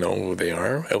don't even know who they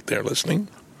are out there listening?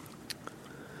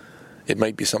 It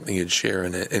might be something you'd share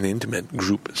in an intimate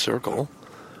group circle.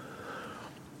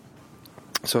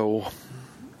 So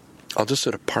I'll just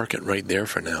sort of park it right there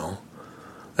for now.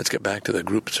 Let's get back to the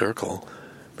group circle.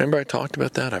 Remember I talked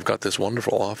about that? I've got this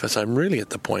wonderful office. I'm really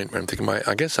at the point where I'm thinking,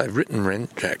 I guess I've written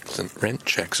rent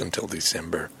checks until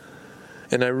December.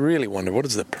 And I really wonder, what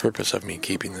is the purpose of me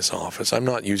keeping this office? I'm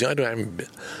not using it.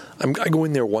 I go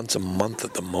in there once a month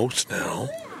at the most now.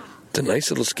 It's a nice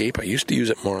little escape. I used to use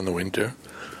it more in the winter.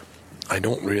 I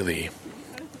don't really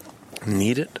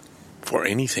need it for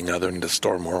anything other than to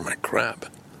store more of my crap.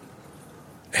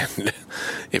 And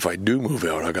if I do move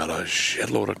out, I got a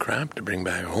shitload of crap to bring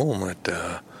back home that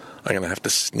I'm going to have to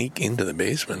sneak into the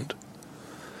basement.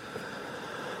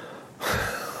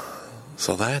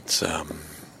 So that's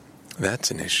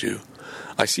an issue.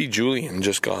 I see Julian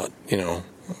just got, I don't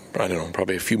know,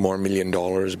 probably a few more $1 million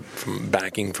from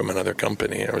backing from another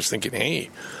company. I was thinking, hey,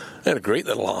 I had a great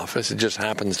little office. It just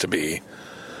happens to be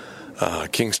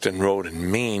Kingston Road in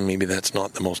Maine. Maybe that's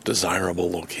not the most desirable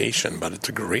location, but it's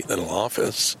a great little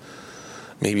office.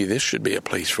 Maybe this should be a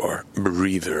place for a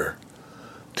breather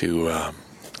to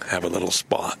have a little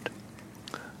spot.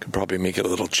 Could probably make it a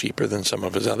little cheaper than some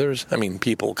of his others. I mean,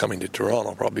 people coming to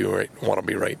Toronto probably want to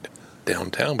be right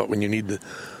downtown, but when you need the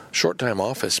short-time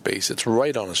office space, it's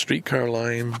right on a streetcar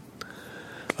line.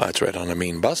 It's right on a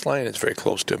main bus line. It's very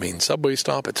close to a main subway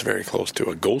stop. It's very close to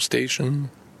a GO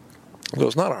station. So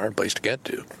it's not a hard place to get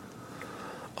to.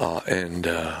 And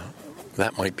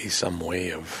that might be some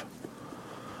way of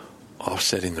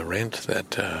offsetting the rent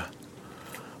that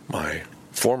my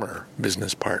former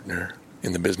business partner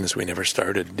in the business we never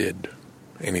started did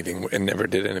anything and never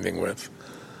did anything with.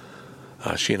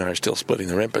 She and I are still splitting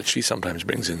the rent, but she sometimes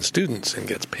brings in students and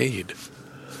gets paid.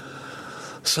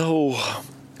 So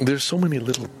there's so many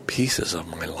little pieces of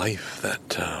my life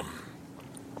that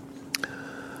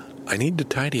I need to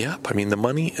tidy up. I mean, the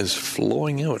money is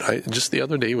flowing out. Just the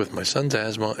other day with my son's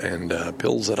asthma and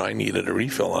pills that I needed a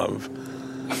refill of,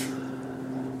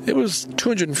 it was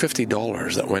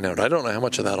 $250 that went out. I don't know how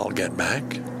much of that I'll get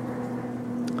back,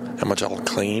 how much I'll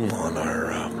claim on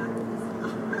our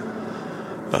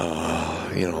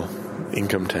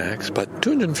income tax, but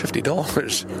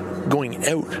 $250 going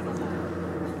out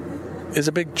is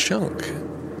a big chunk.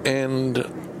 And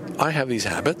I have these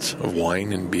habits of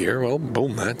wine and beer. Well,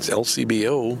 boom, that's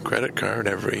LCBO credit card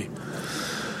every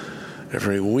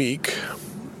week,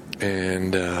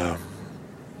 and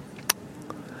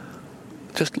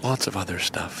just lots of other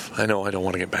stuff. I know I don't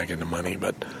want to get back into money,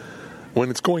 but when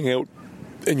it's going out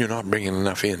and you're not bringing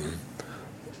enough in,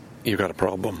 you've got a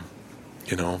problem,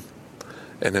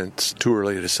 And it's too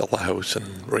early to sell the house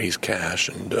and raise cash,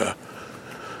 and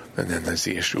then there's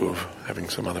the issue of having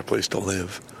some other place to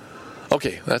live.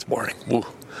 Okay, that's boring. Woo.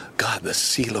 God, the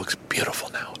sea looks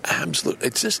beautiful now. Absolutely.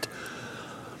 It's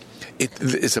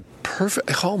a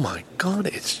perfect, oh my God,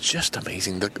 it's just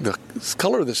amazing. The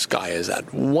color of the sky is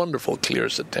that wonderful clear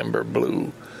September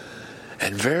blue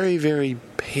and very, very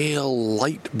pale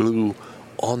light blue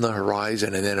on the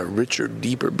horizon, and then a richer,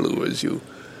 deeper blue as you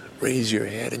raise your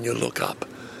head and you look up.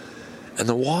 And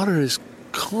the water is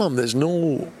calm. There's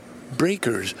no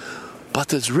breakers, but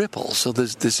there's ripples. So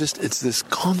it's this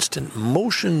constant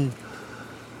motion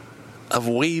of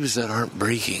waves that aren't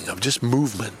breaking, of just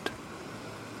movement.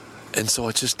 And so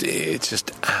it's just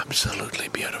absolutely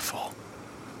beautiful.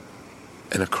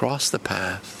 And across the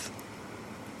path,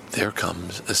 there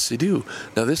comes a Sea-Doo.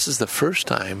 Now, this is the first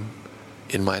time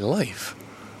in my life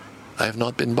I have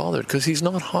not been bothered, because he's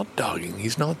not hot-dogging.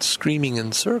 He's not screaming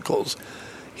in circles.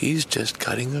 He's just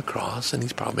cutting across, and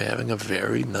he's probably having a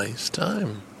very nice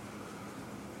time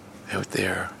out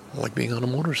there, like being on a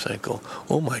motorcycle.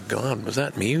 Oh, my God, was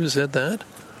that me who said that?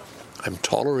 I'm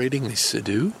tolerating the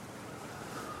Sea-Doo?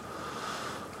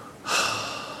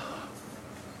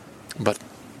 But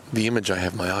the image I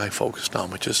have my eye focused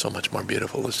on, which is so much more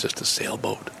beautiful, is just a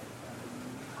sailboat.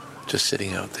 Just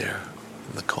sitting out there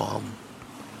in the calm.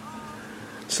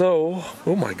 So,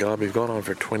 oh my God, we've gone on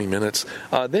for 20 minutes.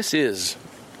 I'll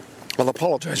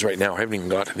apologize right now. I haven't even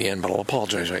got to the end, but I'll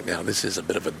apologize right now. This is a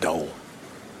bit of a dull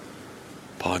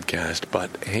podcast,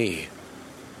 but hey,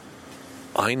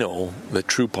 I know that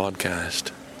true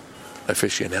podcast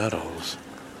aficionados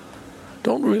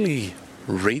don't really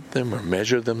rate them or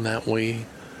measure them that way.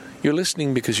 You're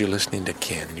listening because you're listening to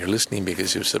Ken. You're listening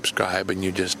because you subscribe and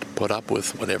you just put up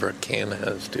with whatever Ken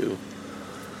has to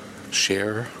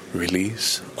share,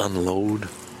 release, unload,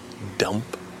 dump,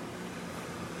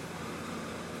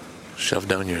 shove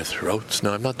down your throats.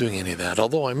 No, I'm not doing any of that.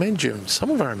 Although I imagine some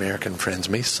of our American friends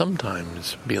may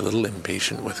sometimes be a little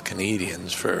impatient with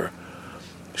Canadians for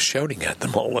shouting at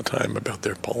them all the time about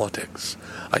their politics.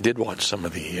 I did watch some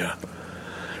of the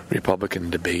Republican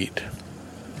debate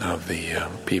of the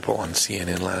people on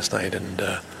CNN last night, and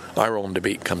our own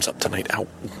debate comes up tonight. Ow,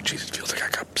 jeez, it feels like I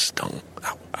got stung.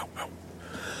 Ow, ow, ow.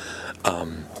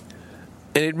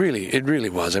 And it really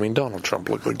was. I mean, Donald Trump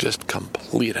looked like just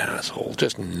complete asshole,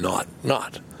 just not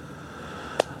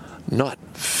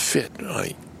fit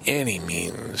by any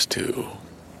means to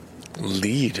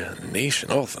lead a nation.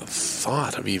 Oh, the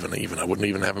thought of even I wouldn't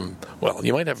even have him. Well,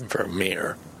 you might have him for a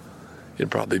mayor. He'd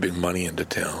probably bring money into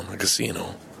town, a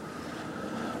casino.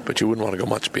 But you wouldn't want to go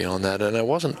much beyond that. And I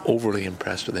wasn't overly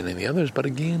impressed with any of the others. But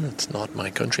again, it's not my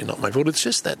country, not my vote. It's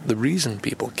just that the reason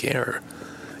people care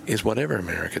is whatever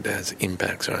America does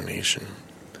impacts our nation.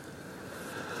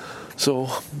 So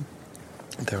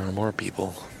there are more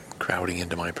people crowding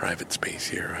into my private space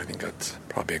here. I think that's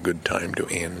probably a good time to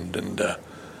end and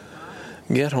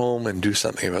get home and do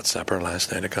something about supper.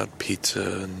 Last night I got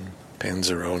pizza and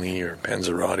panzeroni or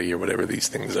panzerotti or whatever these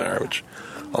things are, which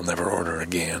I'll never order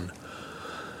again.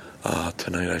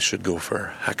 Tonight I should go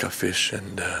for hakka fish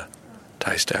and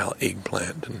Thai-style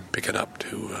eggplant and pick it up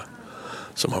to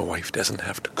so my wife doesn't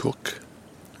have to cook.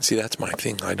 See, that's my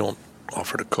thing. I don't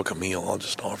offer to cook a meal. I'll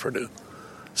just offer to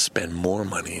spend more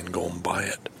money and go and buy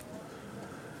it.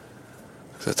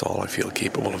 That's all I feel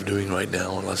capable of doing right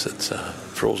now, unless it's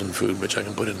frozen food, which I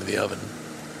can put into the oven.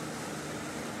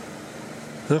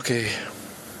 Okay.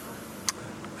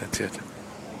 That's it.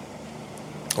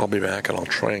 I'll be back, and I'll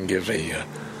try and give a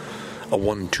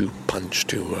 1-2 punch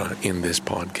to end this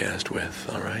podcast with,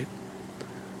 all right?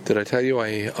 Did I tell you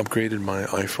I upgraded my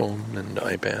iPhone and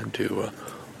iPad to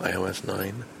iOS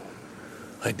 9?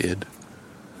 I did.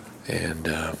 And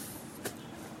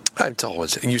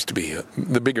it used to be,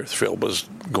 the bigger thrill was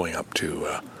going up to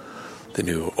the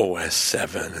new OS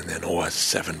 7 and then OS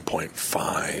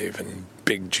 7.5 and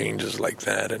big changes like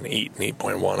that, and 8 and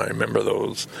 8.1. I remember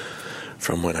those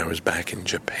from when I was back in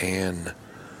Japan.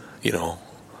 You know,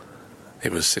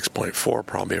 it was 6.4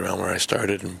 probably around where I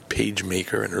started, and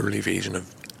PageMaker, an early version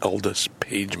of Eldest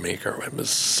PageMaker. It was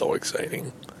so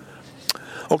exciting.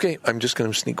 Okay, I'm just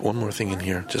going to sneak one more thing in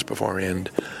here just before I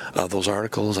end. Those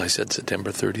articles, I said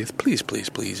September 30th. Please, please,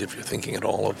 please, if you're thinking at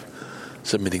all of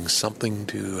submitting something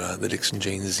to the Dixon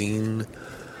Janes zine,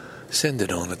 send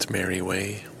it on its merry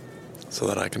way so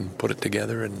that I can put it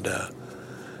together and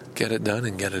get it done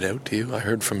and get it out to you. I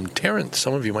heard from Terrence.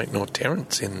 Some of you might know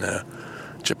Terrence in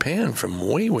Japan from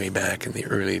way, way back in the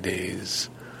early days.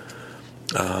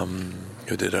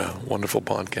 Who did a wonderful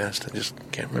podcast. I just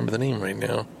can't remember the name right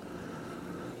now.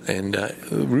 And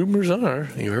rumors are,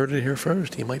 you heard it here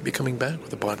first, he might be coming back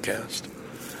with a podcast.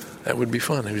 That would be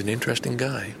fun. He was an interesting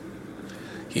guy.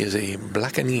 He is a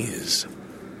Blackanese.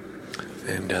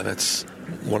 And that's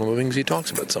one of the things he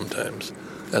talks about sometimes,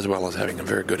 as well as having a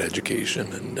very good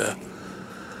education and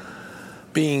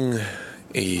being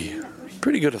a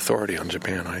pretty good authority on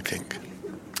Japan, I think.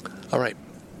 All right,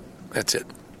 that's it.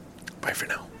 Bye for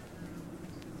now.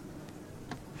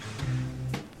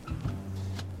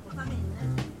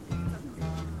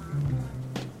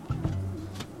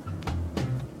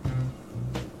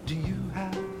 Do you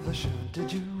have a shirt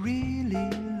did you really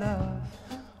love?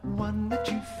 One that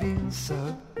you feel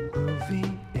so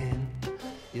groovy in.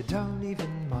 You don't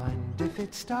even mind if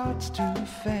it starts to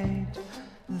fade.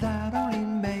 That only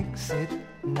makes it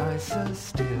nicer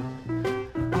still.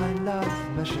 I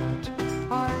love my shirt,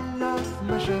 I love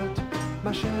my shirt.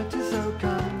 My shirt is so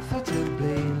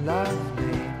comfortably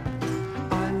lovely.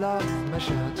 I love my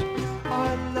shirt,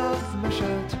 I love my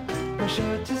shirt. My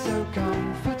shirt is so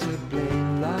comfortably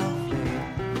lovely.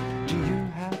 Do you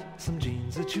have some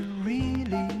jeans that you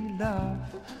really love?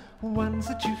 Ones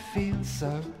that you feel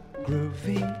so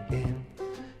groovy in.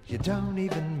 You don't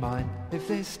even mind if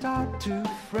they start to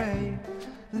fray.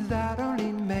 That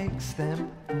only makes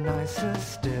them nicer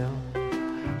still.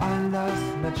 I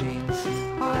love my jeans,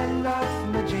 I love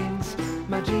my jeans.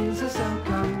 My jeans are so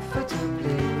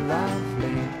comfortably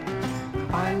lovely.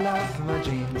 I love my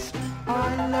jeans,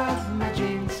 I love my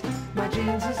jeans. My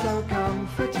jeans are so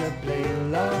comfortably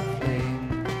lovely.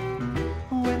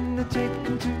 When I take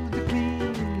them to the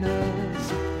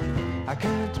cleaners, I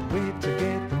can't wait to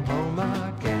get them home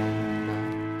again.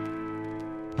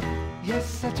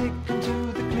 Yes, I take them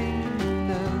to the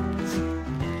cleaners.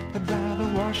 I'd rather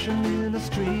wash them in a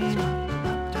stream.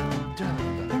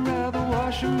 I'd rather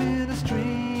wash them in a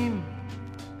stream.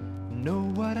 Know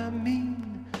what I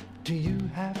mean? Do you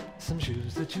have some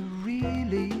shoes that you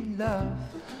really love?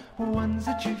 Ones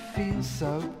that you feel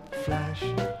so flash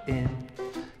in.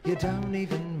 You don't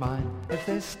even mind if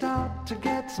they start to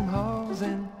get some holes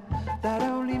in. That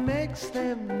only makes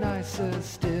them nicer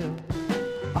still.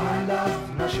 I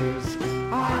love my shoes,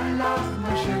 I love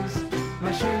my shoes.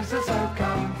 My shoes are so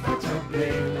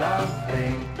comfortably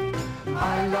lovely.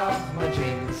 I love my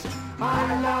jeans,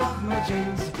 I love my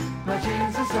jeans. My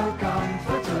jeans are so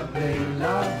comfortably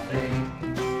lovely.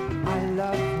 I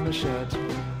love my shirt,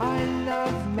 I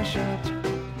love my shirt.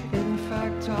 In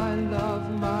fact, I love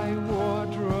my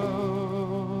wardrobe.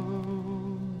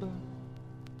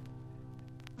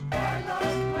 I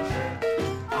love my shirt,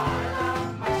 I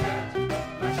love my shirt.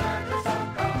 My shirt is so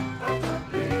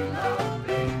comfortably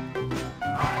lovely.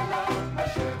 I love my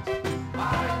shirt, I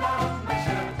love my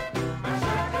shirt. My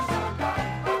shirt is so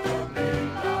comfortably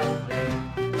lovely.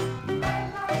 I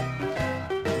love my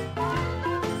shirt, I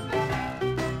love my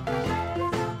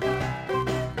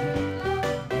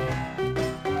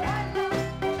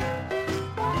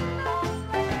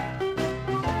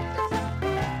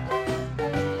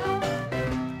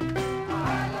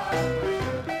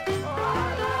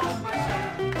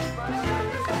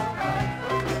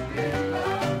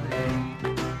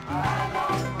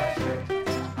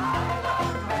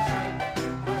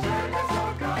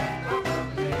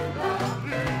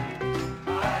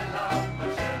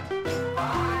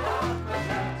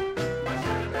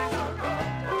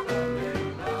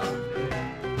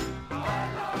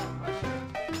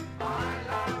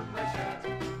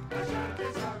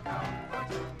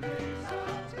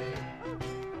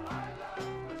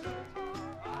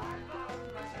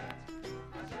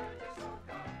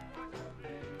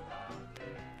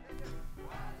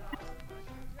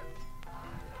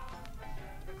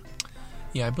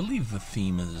Yeah, I believe the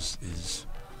theme is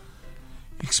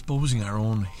exposing our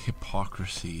own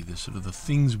hypocrisy, the sort of the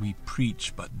things we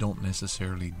preach but don't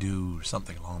necessarily do, or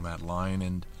something along that line.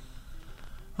 And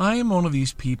I am one of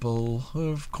these people,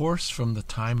 of course, from the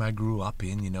time I grew up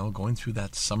in, going through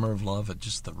that summer of love at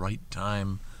just the right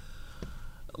time,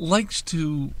 likes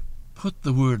to put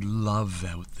the word love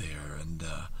out there and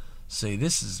say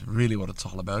this is really what it's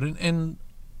all about. And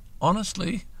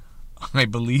honestly, I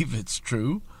believe it's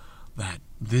true that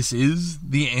this is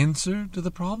the answer to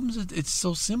the problems. It's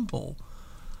so simple.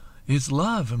 It's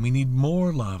love, and we need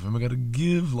more love, and we got to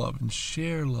give love and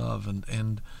share love,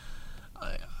 and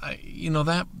I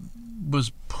that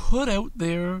was put out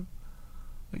there,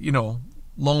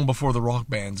 long before the rock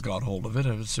bands got hold of it.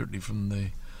 It was certainly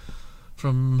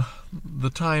from the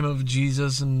time of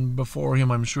Jesus and before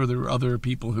him. I'm sure there were other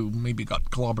people who maybe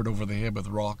got clobbered over the head with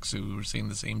rocks who were saying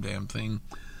the same damn thing.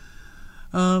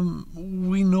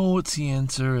 We know it's the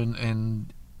answer,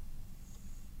 and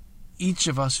each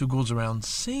of us who goes around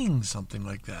saying something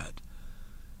like that,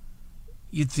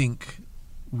 you'd think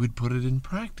we'd put it in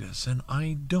practice, and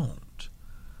I don't.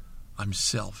 I'm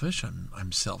selfish,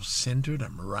 I'm self-centered,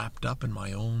 I'm wrapped up in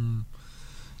my own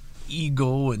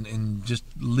ego and just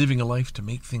living a life to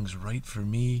make things right for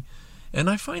me. And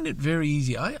I find it very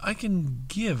easy. I can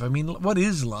give. I mean, what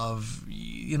is love?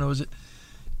 Is it...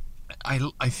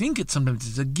 I think it's sometimes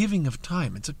it's a giving of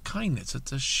time. It's a kindness.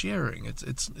 It's a sharing.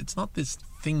 It's not this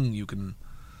thing you can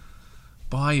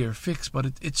buy or fix, but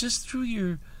it's just through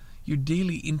your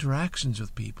daily interactions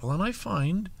with people. And I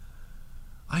find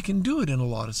I can do it in a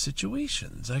lot of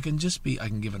situations. I can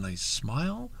give a nice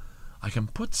smile. I can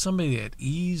put somebody at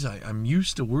ease. I'm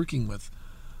used to working with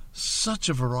such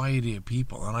a variety of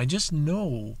people, and I just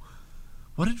know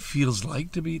what it feels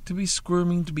like to be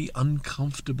squirming, to be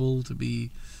uncomfortable, to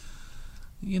be,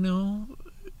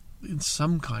 in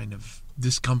some kind of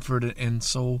discomfort. And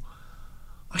so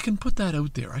I can put that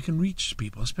out there. I can reach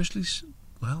people, especially,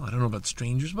 well, I don't know about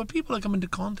strangers, but people I come into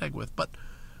contact with. But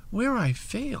where I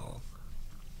fail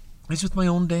is with my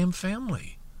own damn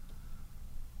family.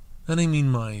 And I mean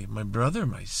my brother,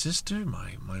 my sister,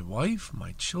 my wife,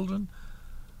 my children.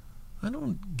 I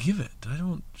don't give it. I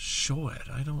don't show it.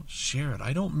 I don't share it.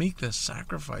 I don't make the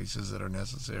sacrifices that are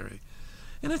necessary.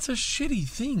 And it's a shitty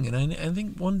thing. And I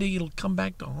think one day it'll come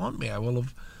back to haunt me. I will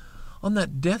have, on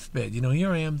that deathbed,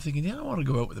 here I am thinking, I want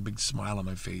to go out with a big smile on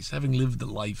my face, having lived a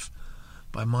life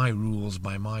by my rules,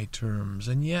 by my terms.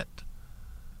 And yet,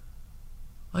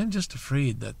 I'm just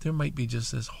afraid that there might be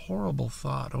just this horrible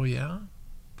thought, oh yeah?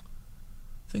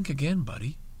 Think again,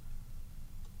 buddy.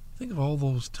 Think of all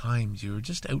those times you were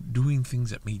just out doing things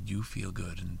that made you feel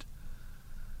good and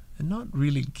not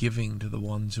really giving to the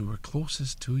ones who were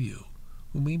closest to you,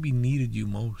 who maybe needed you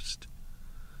most.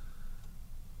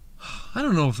 I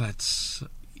don't know if that's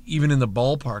even in the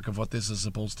ballpark of what this is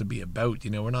supposed to be about.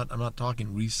 I'm not talking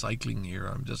recycling here.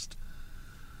 I'm just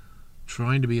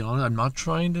trying to be honest. I'm not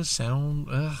trying to sound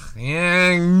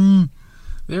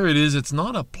there it is. It's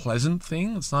not a pleasant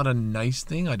thing. It's not a nice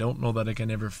thing. I don't know that I can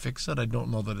ever fix it. I don't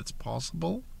know that it's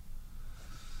possible.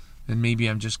 And maybe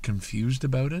I'm just confused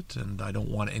about it, and I don't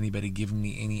want anybody giving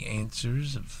me any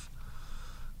answers of,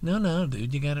 no,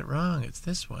 dude, you got it wrong. It's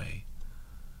this way.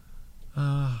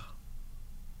 Well,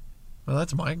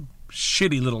 that's my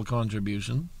shitty little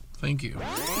contribution. Thank you.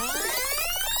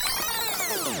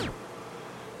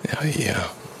 Yeah.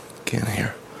 Can't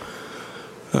hear.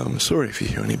 Sorry if you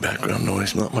hear any background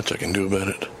noise. Not much I can do about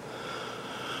it.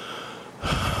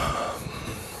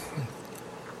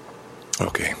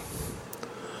 Okay.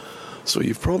 So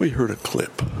you've probably heard a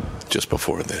clip just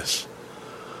before this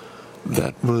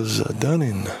that was done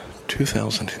in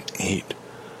 2008.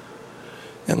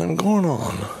 And I'm going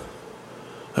on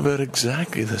about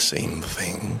exactly the same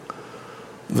thing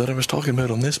that I was talking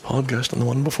about on this podcast and the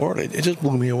one before it. It just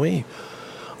blew me away.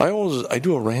 I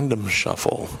do a random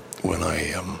shuffle when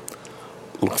I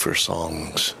look for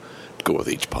songs to go with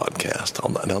each podcast.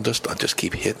 I'll just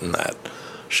keep hitting that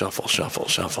shuffle,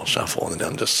 and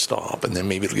then I'll just stop, and then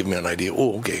maybe it'll give me an idea.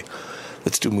 Oh, okay,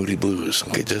 let's do Moody Blues.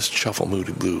 Okay, just shuffle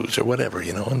Moody Blues or whatever,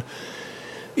 And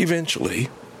eventually,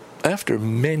 after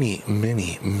many,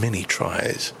 many, many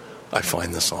tries, I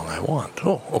find the song I want.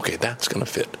 Oh, okay, that's going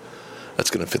to fit. That's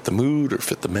going to fit the mood or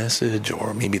fit the message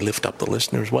or maybe lift up the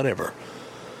listeners, whatever.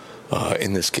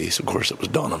 In this case, of course, it was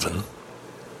Donovan.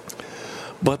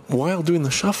 But while doing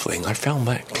the shuffling, I found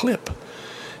that clip.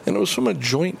 And it was from a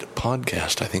joint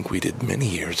podcast I think we did many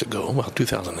years ago,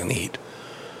 2008.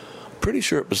 Pretty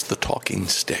sure it was The Talking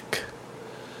Stick.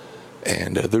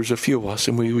 And there's a few of us,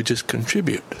 and we would just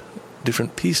contribute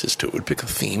different pieces to it. We'd pick a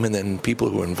theme, and then people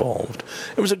who were involved.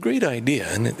 It was a great idea,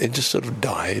 and it just sort of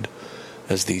died,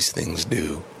 as these things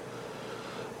do.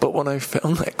 But when I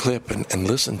found that clip and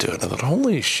listened to it, I thought,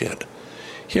 holy shit,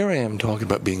 here I am talking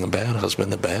about being a bad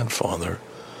husband, a bad father.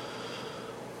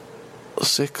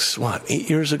 8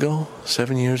 years ago,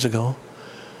 7 years ago,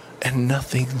 and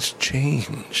nothing's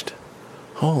changed.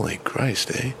 Holy Christ,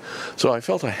 eh? So I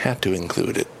felt I had to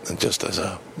include it, just as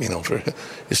a, for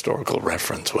historical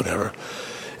reference, whatever.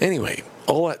 Anyway,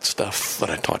 all that stuff that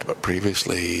I talked about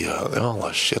previously, all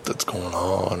the shit that's going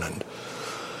on, and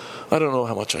I don't know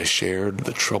how much I shared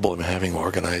the trouble I'm having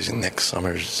organizing next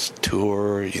summer's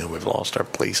tour. We've lost our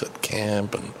place at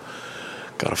camp and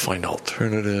got to find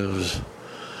alternatives.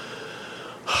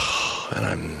 And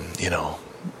I'm,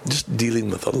 just dealing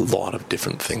with a lot of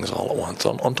different things all at once,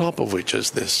 on top of which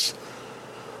is this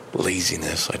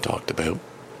laziness I talked about.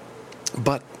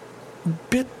 But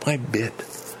bit by bit,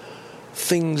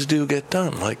 things do get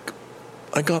done. Like,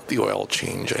 I got the oil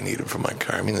change I needed for my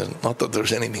car. I mean, not that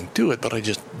there's anything to it, but I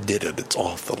just did it. It's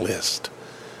off the list.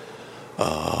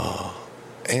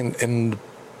 And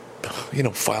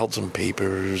filed some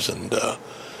papers and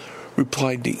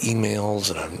replied to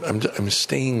emails, and I'm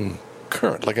staying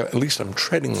current. Like, at least I'm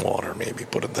treading water, maybe,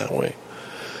 put it that way.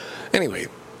 Anyway,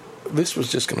 this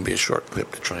was just going to be a short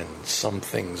clip to try and sum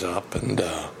things up and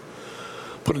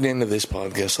put an end to this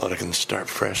podcast so that I can start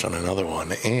fresh on another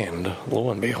one. And lo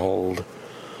and behold,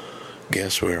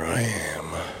 guess where I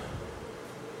am?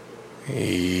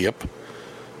 Yep.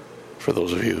 For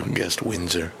those of you who guessed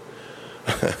Windsor.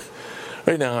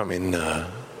 Right now I'm in,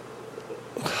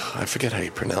 I forget how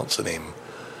you pronounce the name.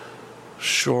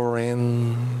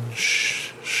 Sharon,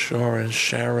 Shane,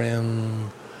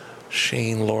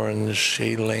 Lauren,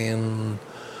 Shaylan.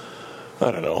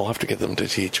 I don't know. I'll have to get them to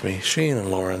teach me. Shane and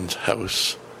Lauren's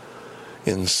house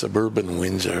in suburban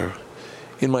Windsor.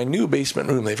 In my new basement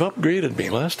room, they've upgraded me.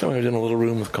 Last time I was in a little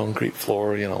room with concrete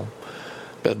floor,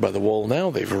 bed by the wall. Now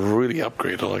they've really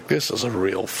upgraded. Like, this is a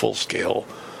real full-scale,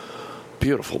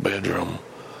 beautiful bedroom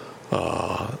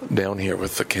down here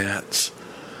with the cats.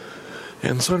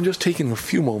 And so I'm just taking a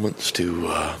few moments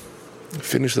to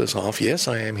finish this off. Yes,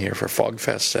 I am here for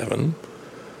Fogfest 7.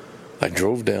 I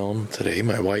drove down today.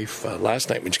 My wife, last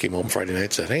night when she came home Friday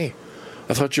night, said, "Hey,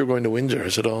 I thought you were going to Windsor." I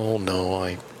said, "Oh, no,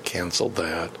 I canceled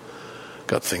that.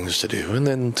 Got things to do." And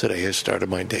then today I started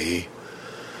my day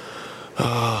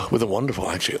with a wonderful,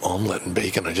 actually, omelet and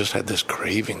bacon. I just had this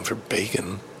craving for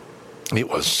bacon. It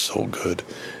was so good.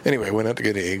 Anyway, I went out to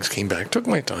get eggs, came back, took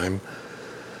my time.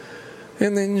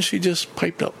 And then she just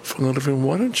piped up from the living room,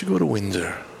 "Why don't you go to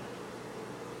Windsor?"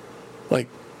 Like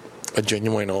a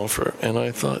genuine offer. And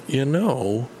I thought,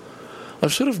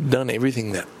 I've sort of done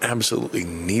everything that absolutely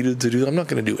needed to do. I'm not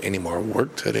going to do any more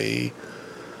work today.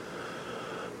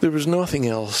 There was nothing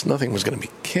else. Nothing was going to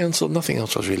be canceled. Nothing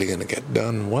else was really going to get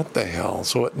done. What the hell?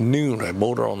 So at noon, I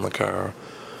motor on the car.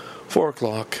 4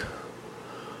 o'clock,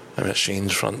 I'm at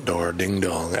Shane's front door,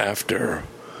 ding-dong, after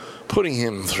putting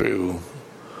him through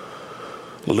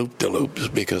loop-de-loops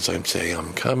because I'm saying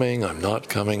I'm coming, I'm not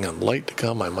coming, I'd like to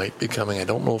come, I might be coming, I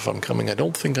don't know if I'm coming, I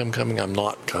don't think I'm coming, I'm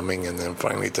not coming, and then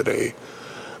finally today,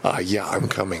 I'm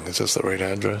coming. Is this the right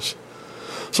address?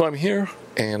 So I'm here,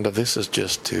 and this is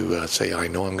just to say I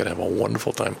know I'm going to have a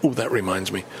wonderful time. Oh, that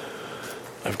reminds me,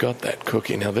 I've got that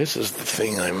cookie. Now, this is the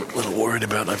thing I'm a little worried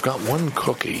about. I've got one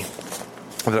cookie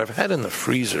that I've had in the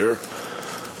freezer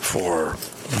for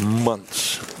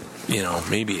months,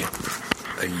 maybe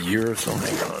a year or so.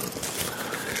 Hang on.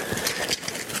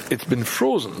 It's been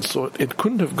frozen, so it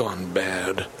couldn't have gone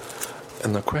bad.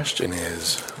 And the question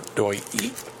is, do I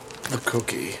eat the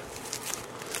cookie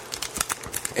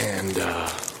and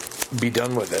be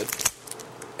done with it,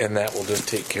 and that will just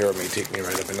take care of me, take me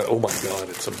right up in the, oh my God,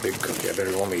 it's a big cookie. I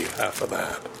better only eat half of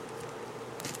that.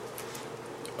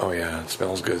 Oh yeah, it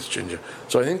smells good. It's ginger.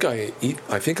 So I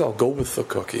think I'll go with the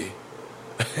cookie.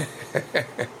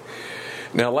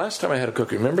 Now, last time I had a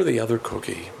cookie, remember the other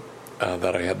cookie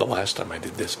that I had the last time I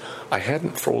did this? I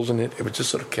hadn't frozen it. It was just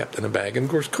sort of kept in a bag. And,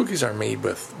 of course, cookies are made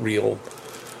with real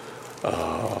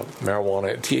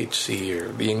marijuana, THC,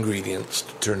 or the ingredients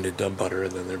turned into butter,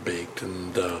 and then they're baked.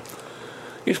 And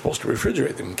you're supposed to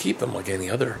refrigerate them and keep them like any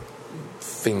other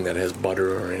thing that has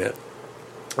butter in it.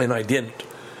 And I didn't.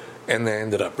 And I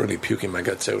ended up really puking my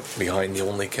guts out behind the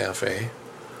only cafe.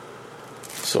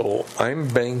 So I'm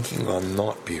banking on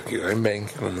not puking. I'm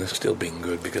banking on this still being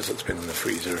good because it's been in the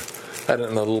freezer. I had it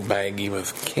in a little baggie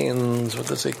with Ken's, what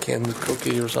did they say, Ken's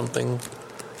cookie or something?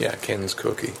 Yeah, Ken's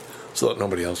cookie, so that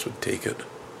nobody else would take it.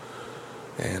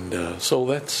 And so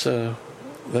that's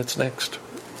next.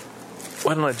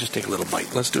 Why don't I just take a little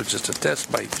bite? Let's do it, just a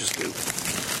test bite, just to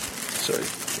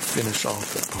finish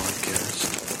off the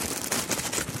podcast.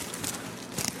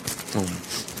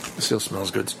 It still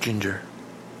smells good. It's ginger.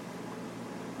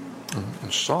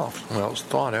 It's soft. Well, it's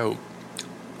thawed out.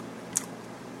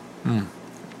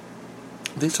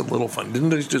 Tastes a little fun. Didn't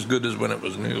taste as good as when it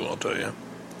was new, I'll tell you.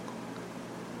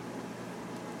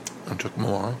 I took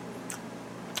more.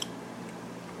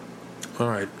 All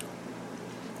right.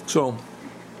 So,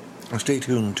 stay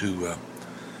tuned to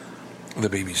the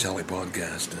Baby Sally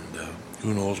podcast, and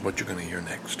who knows what you're going to hear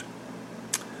next.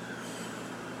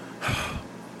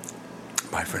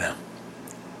 Bye for now.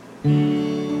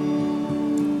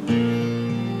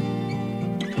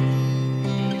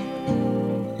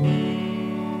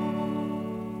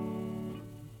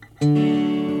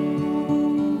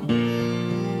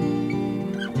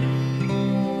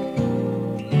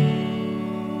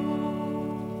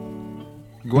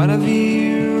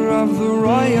 Guinevere of the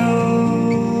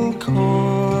royal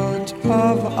court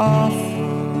of Arthur,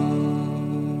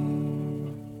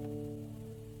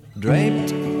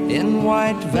 draped in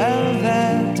white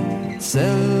velvet,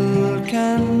 silk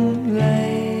and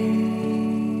lace,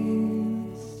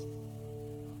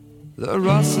 the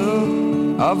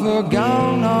rustle of her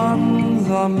gown on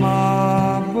the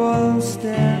marble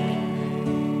staircase,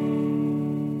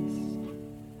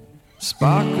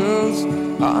 sparkles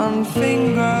on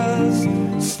fingers,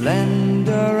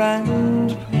 slender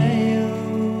and pale.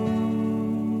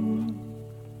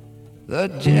 The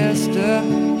jester,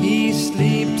 he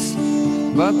sleeps,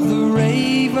 but the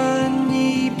raven,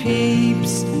 he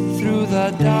peeps through the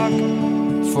dark,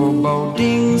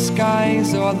 foreboding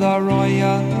skies o'er the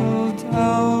royal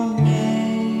domain.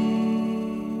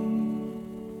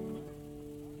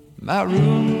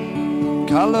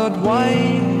 Maroon-colored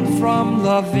wine from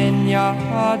the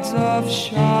vineyards of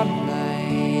Chardonnay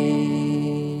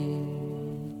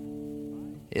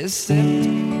is sipped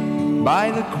by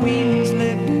the queen's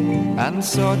lip, and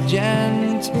so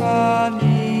gently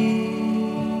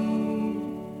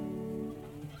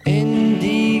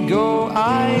indigo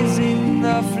eyes in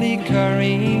the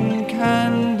flickering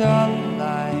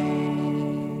candlelight.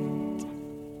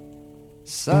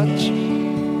 Such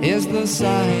is the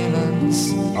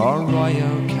silence of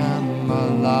royal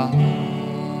Camelot.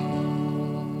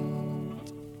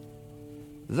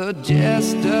 The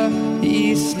jester,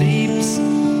 he sleeps,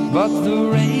 but the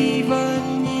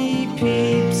raven, he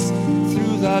peeps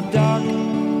through the dark,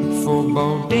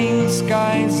 foreboding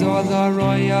skies o'er the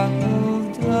royal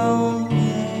domain.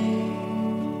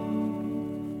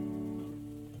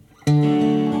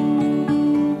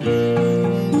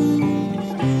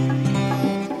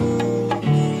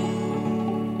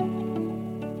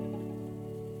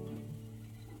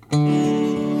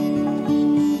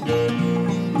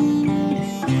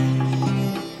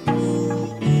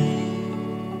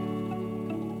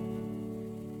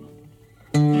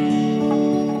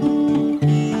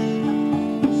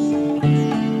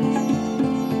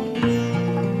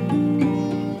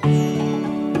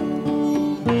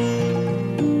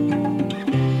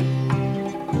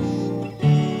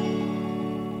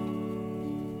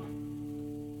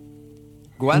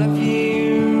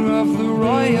 Guinevere of the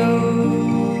royal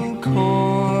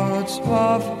court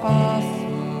of Arthur,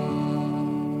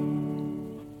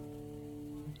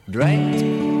 draped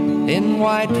in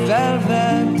white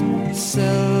velvet,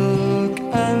 silk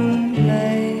and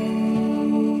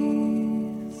lace,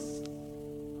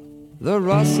 the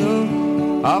rustle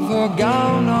of her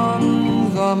gown on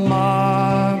the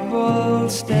marble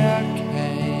staircase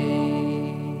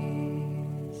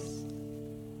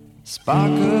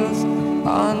sparkles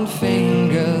on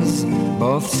fingers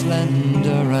both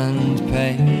slender and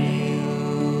pale.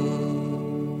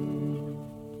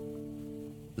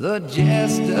 The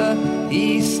jester,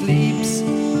 he sleeps,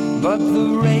 but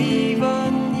the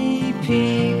raven, he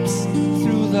peeps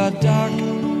through the dark,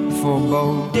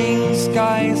 foreboding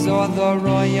skies o'er the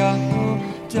royal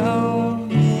dome.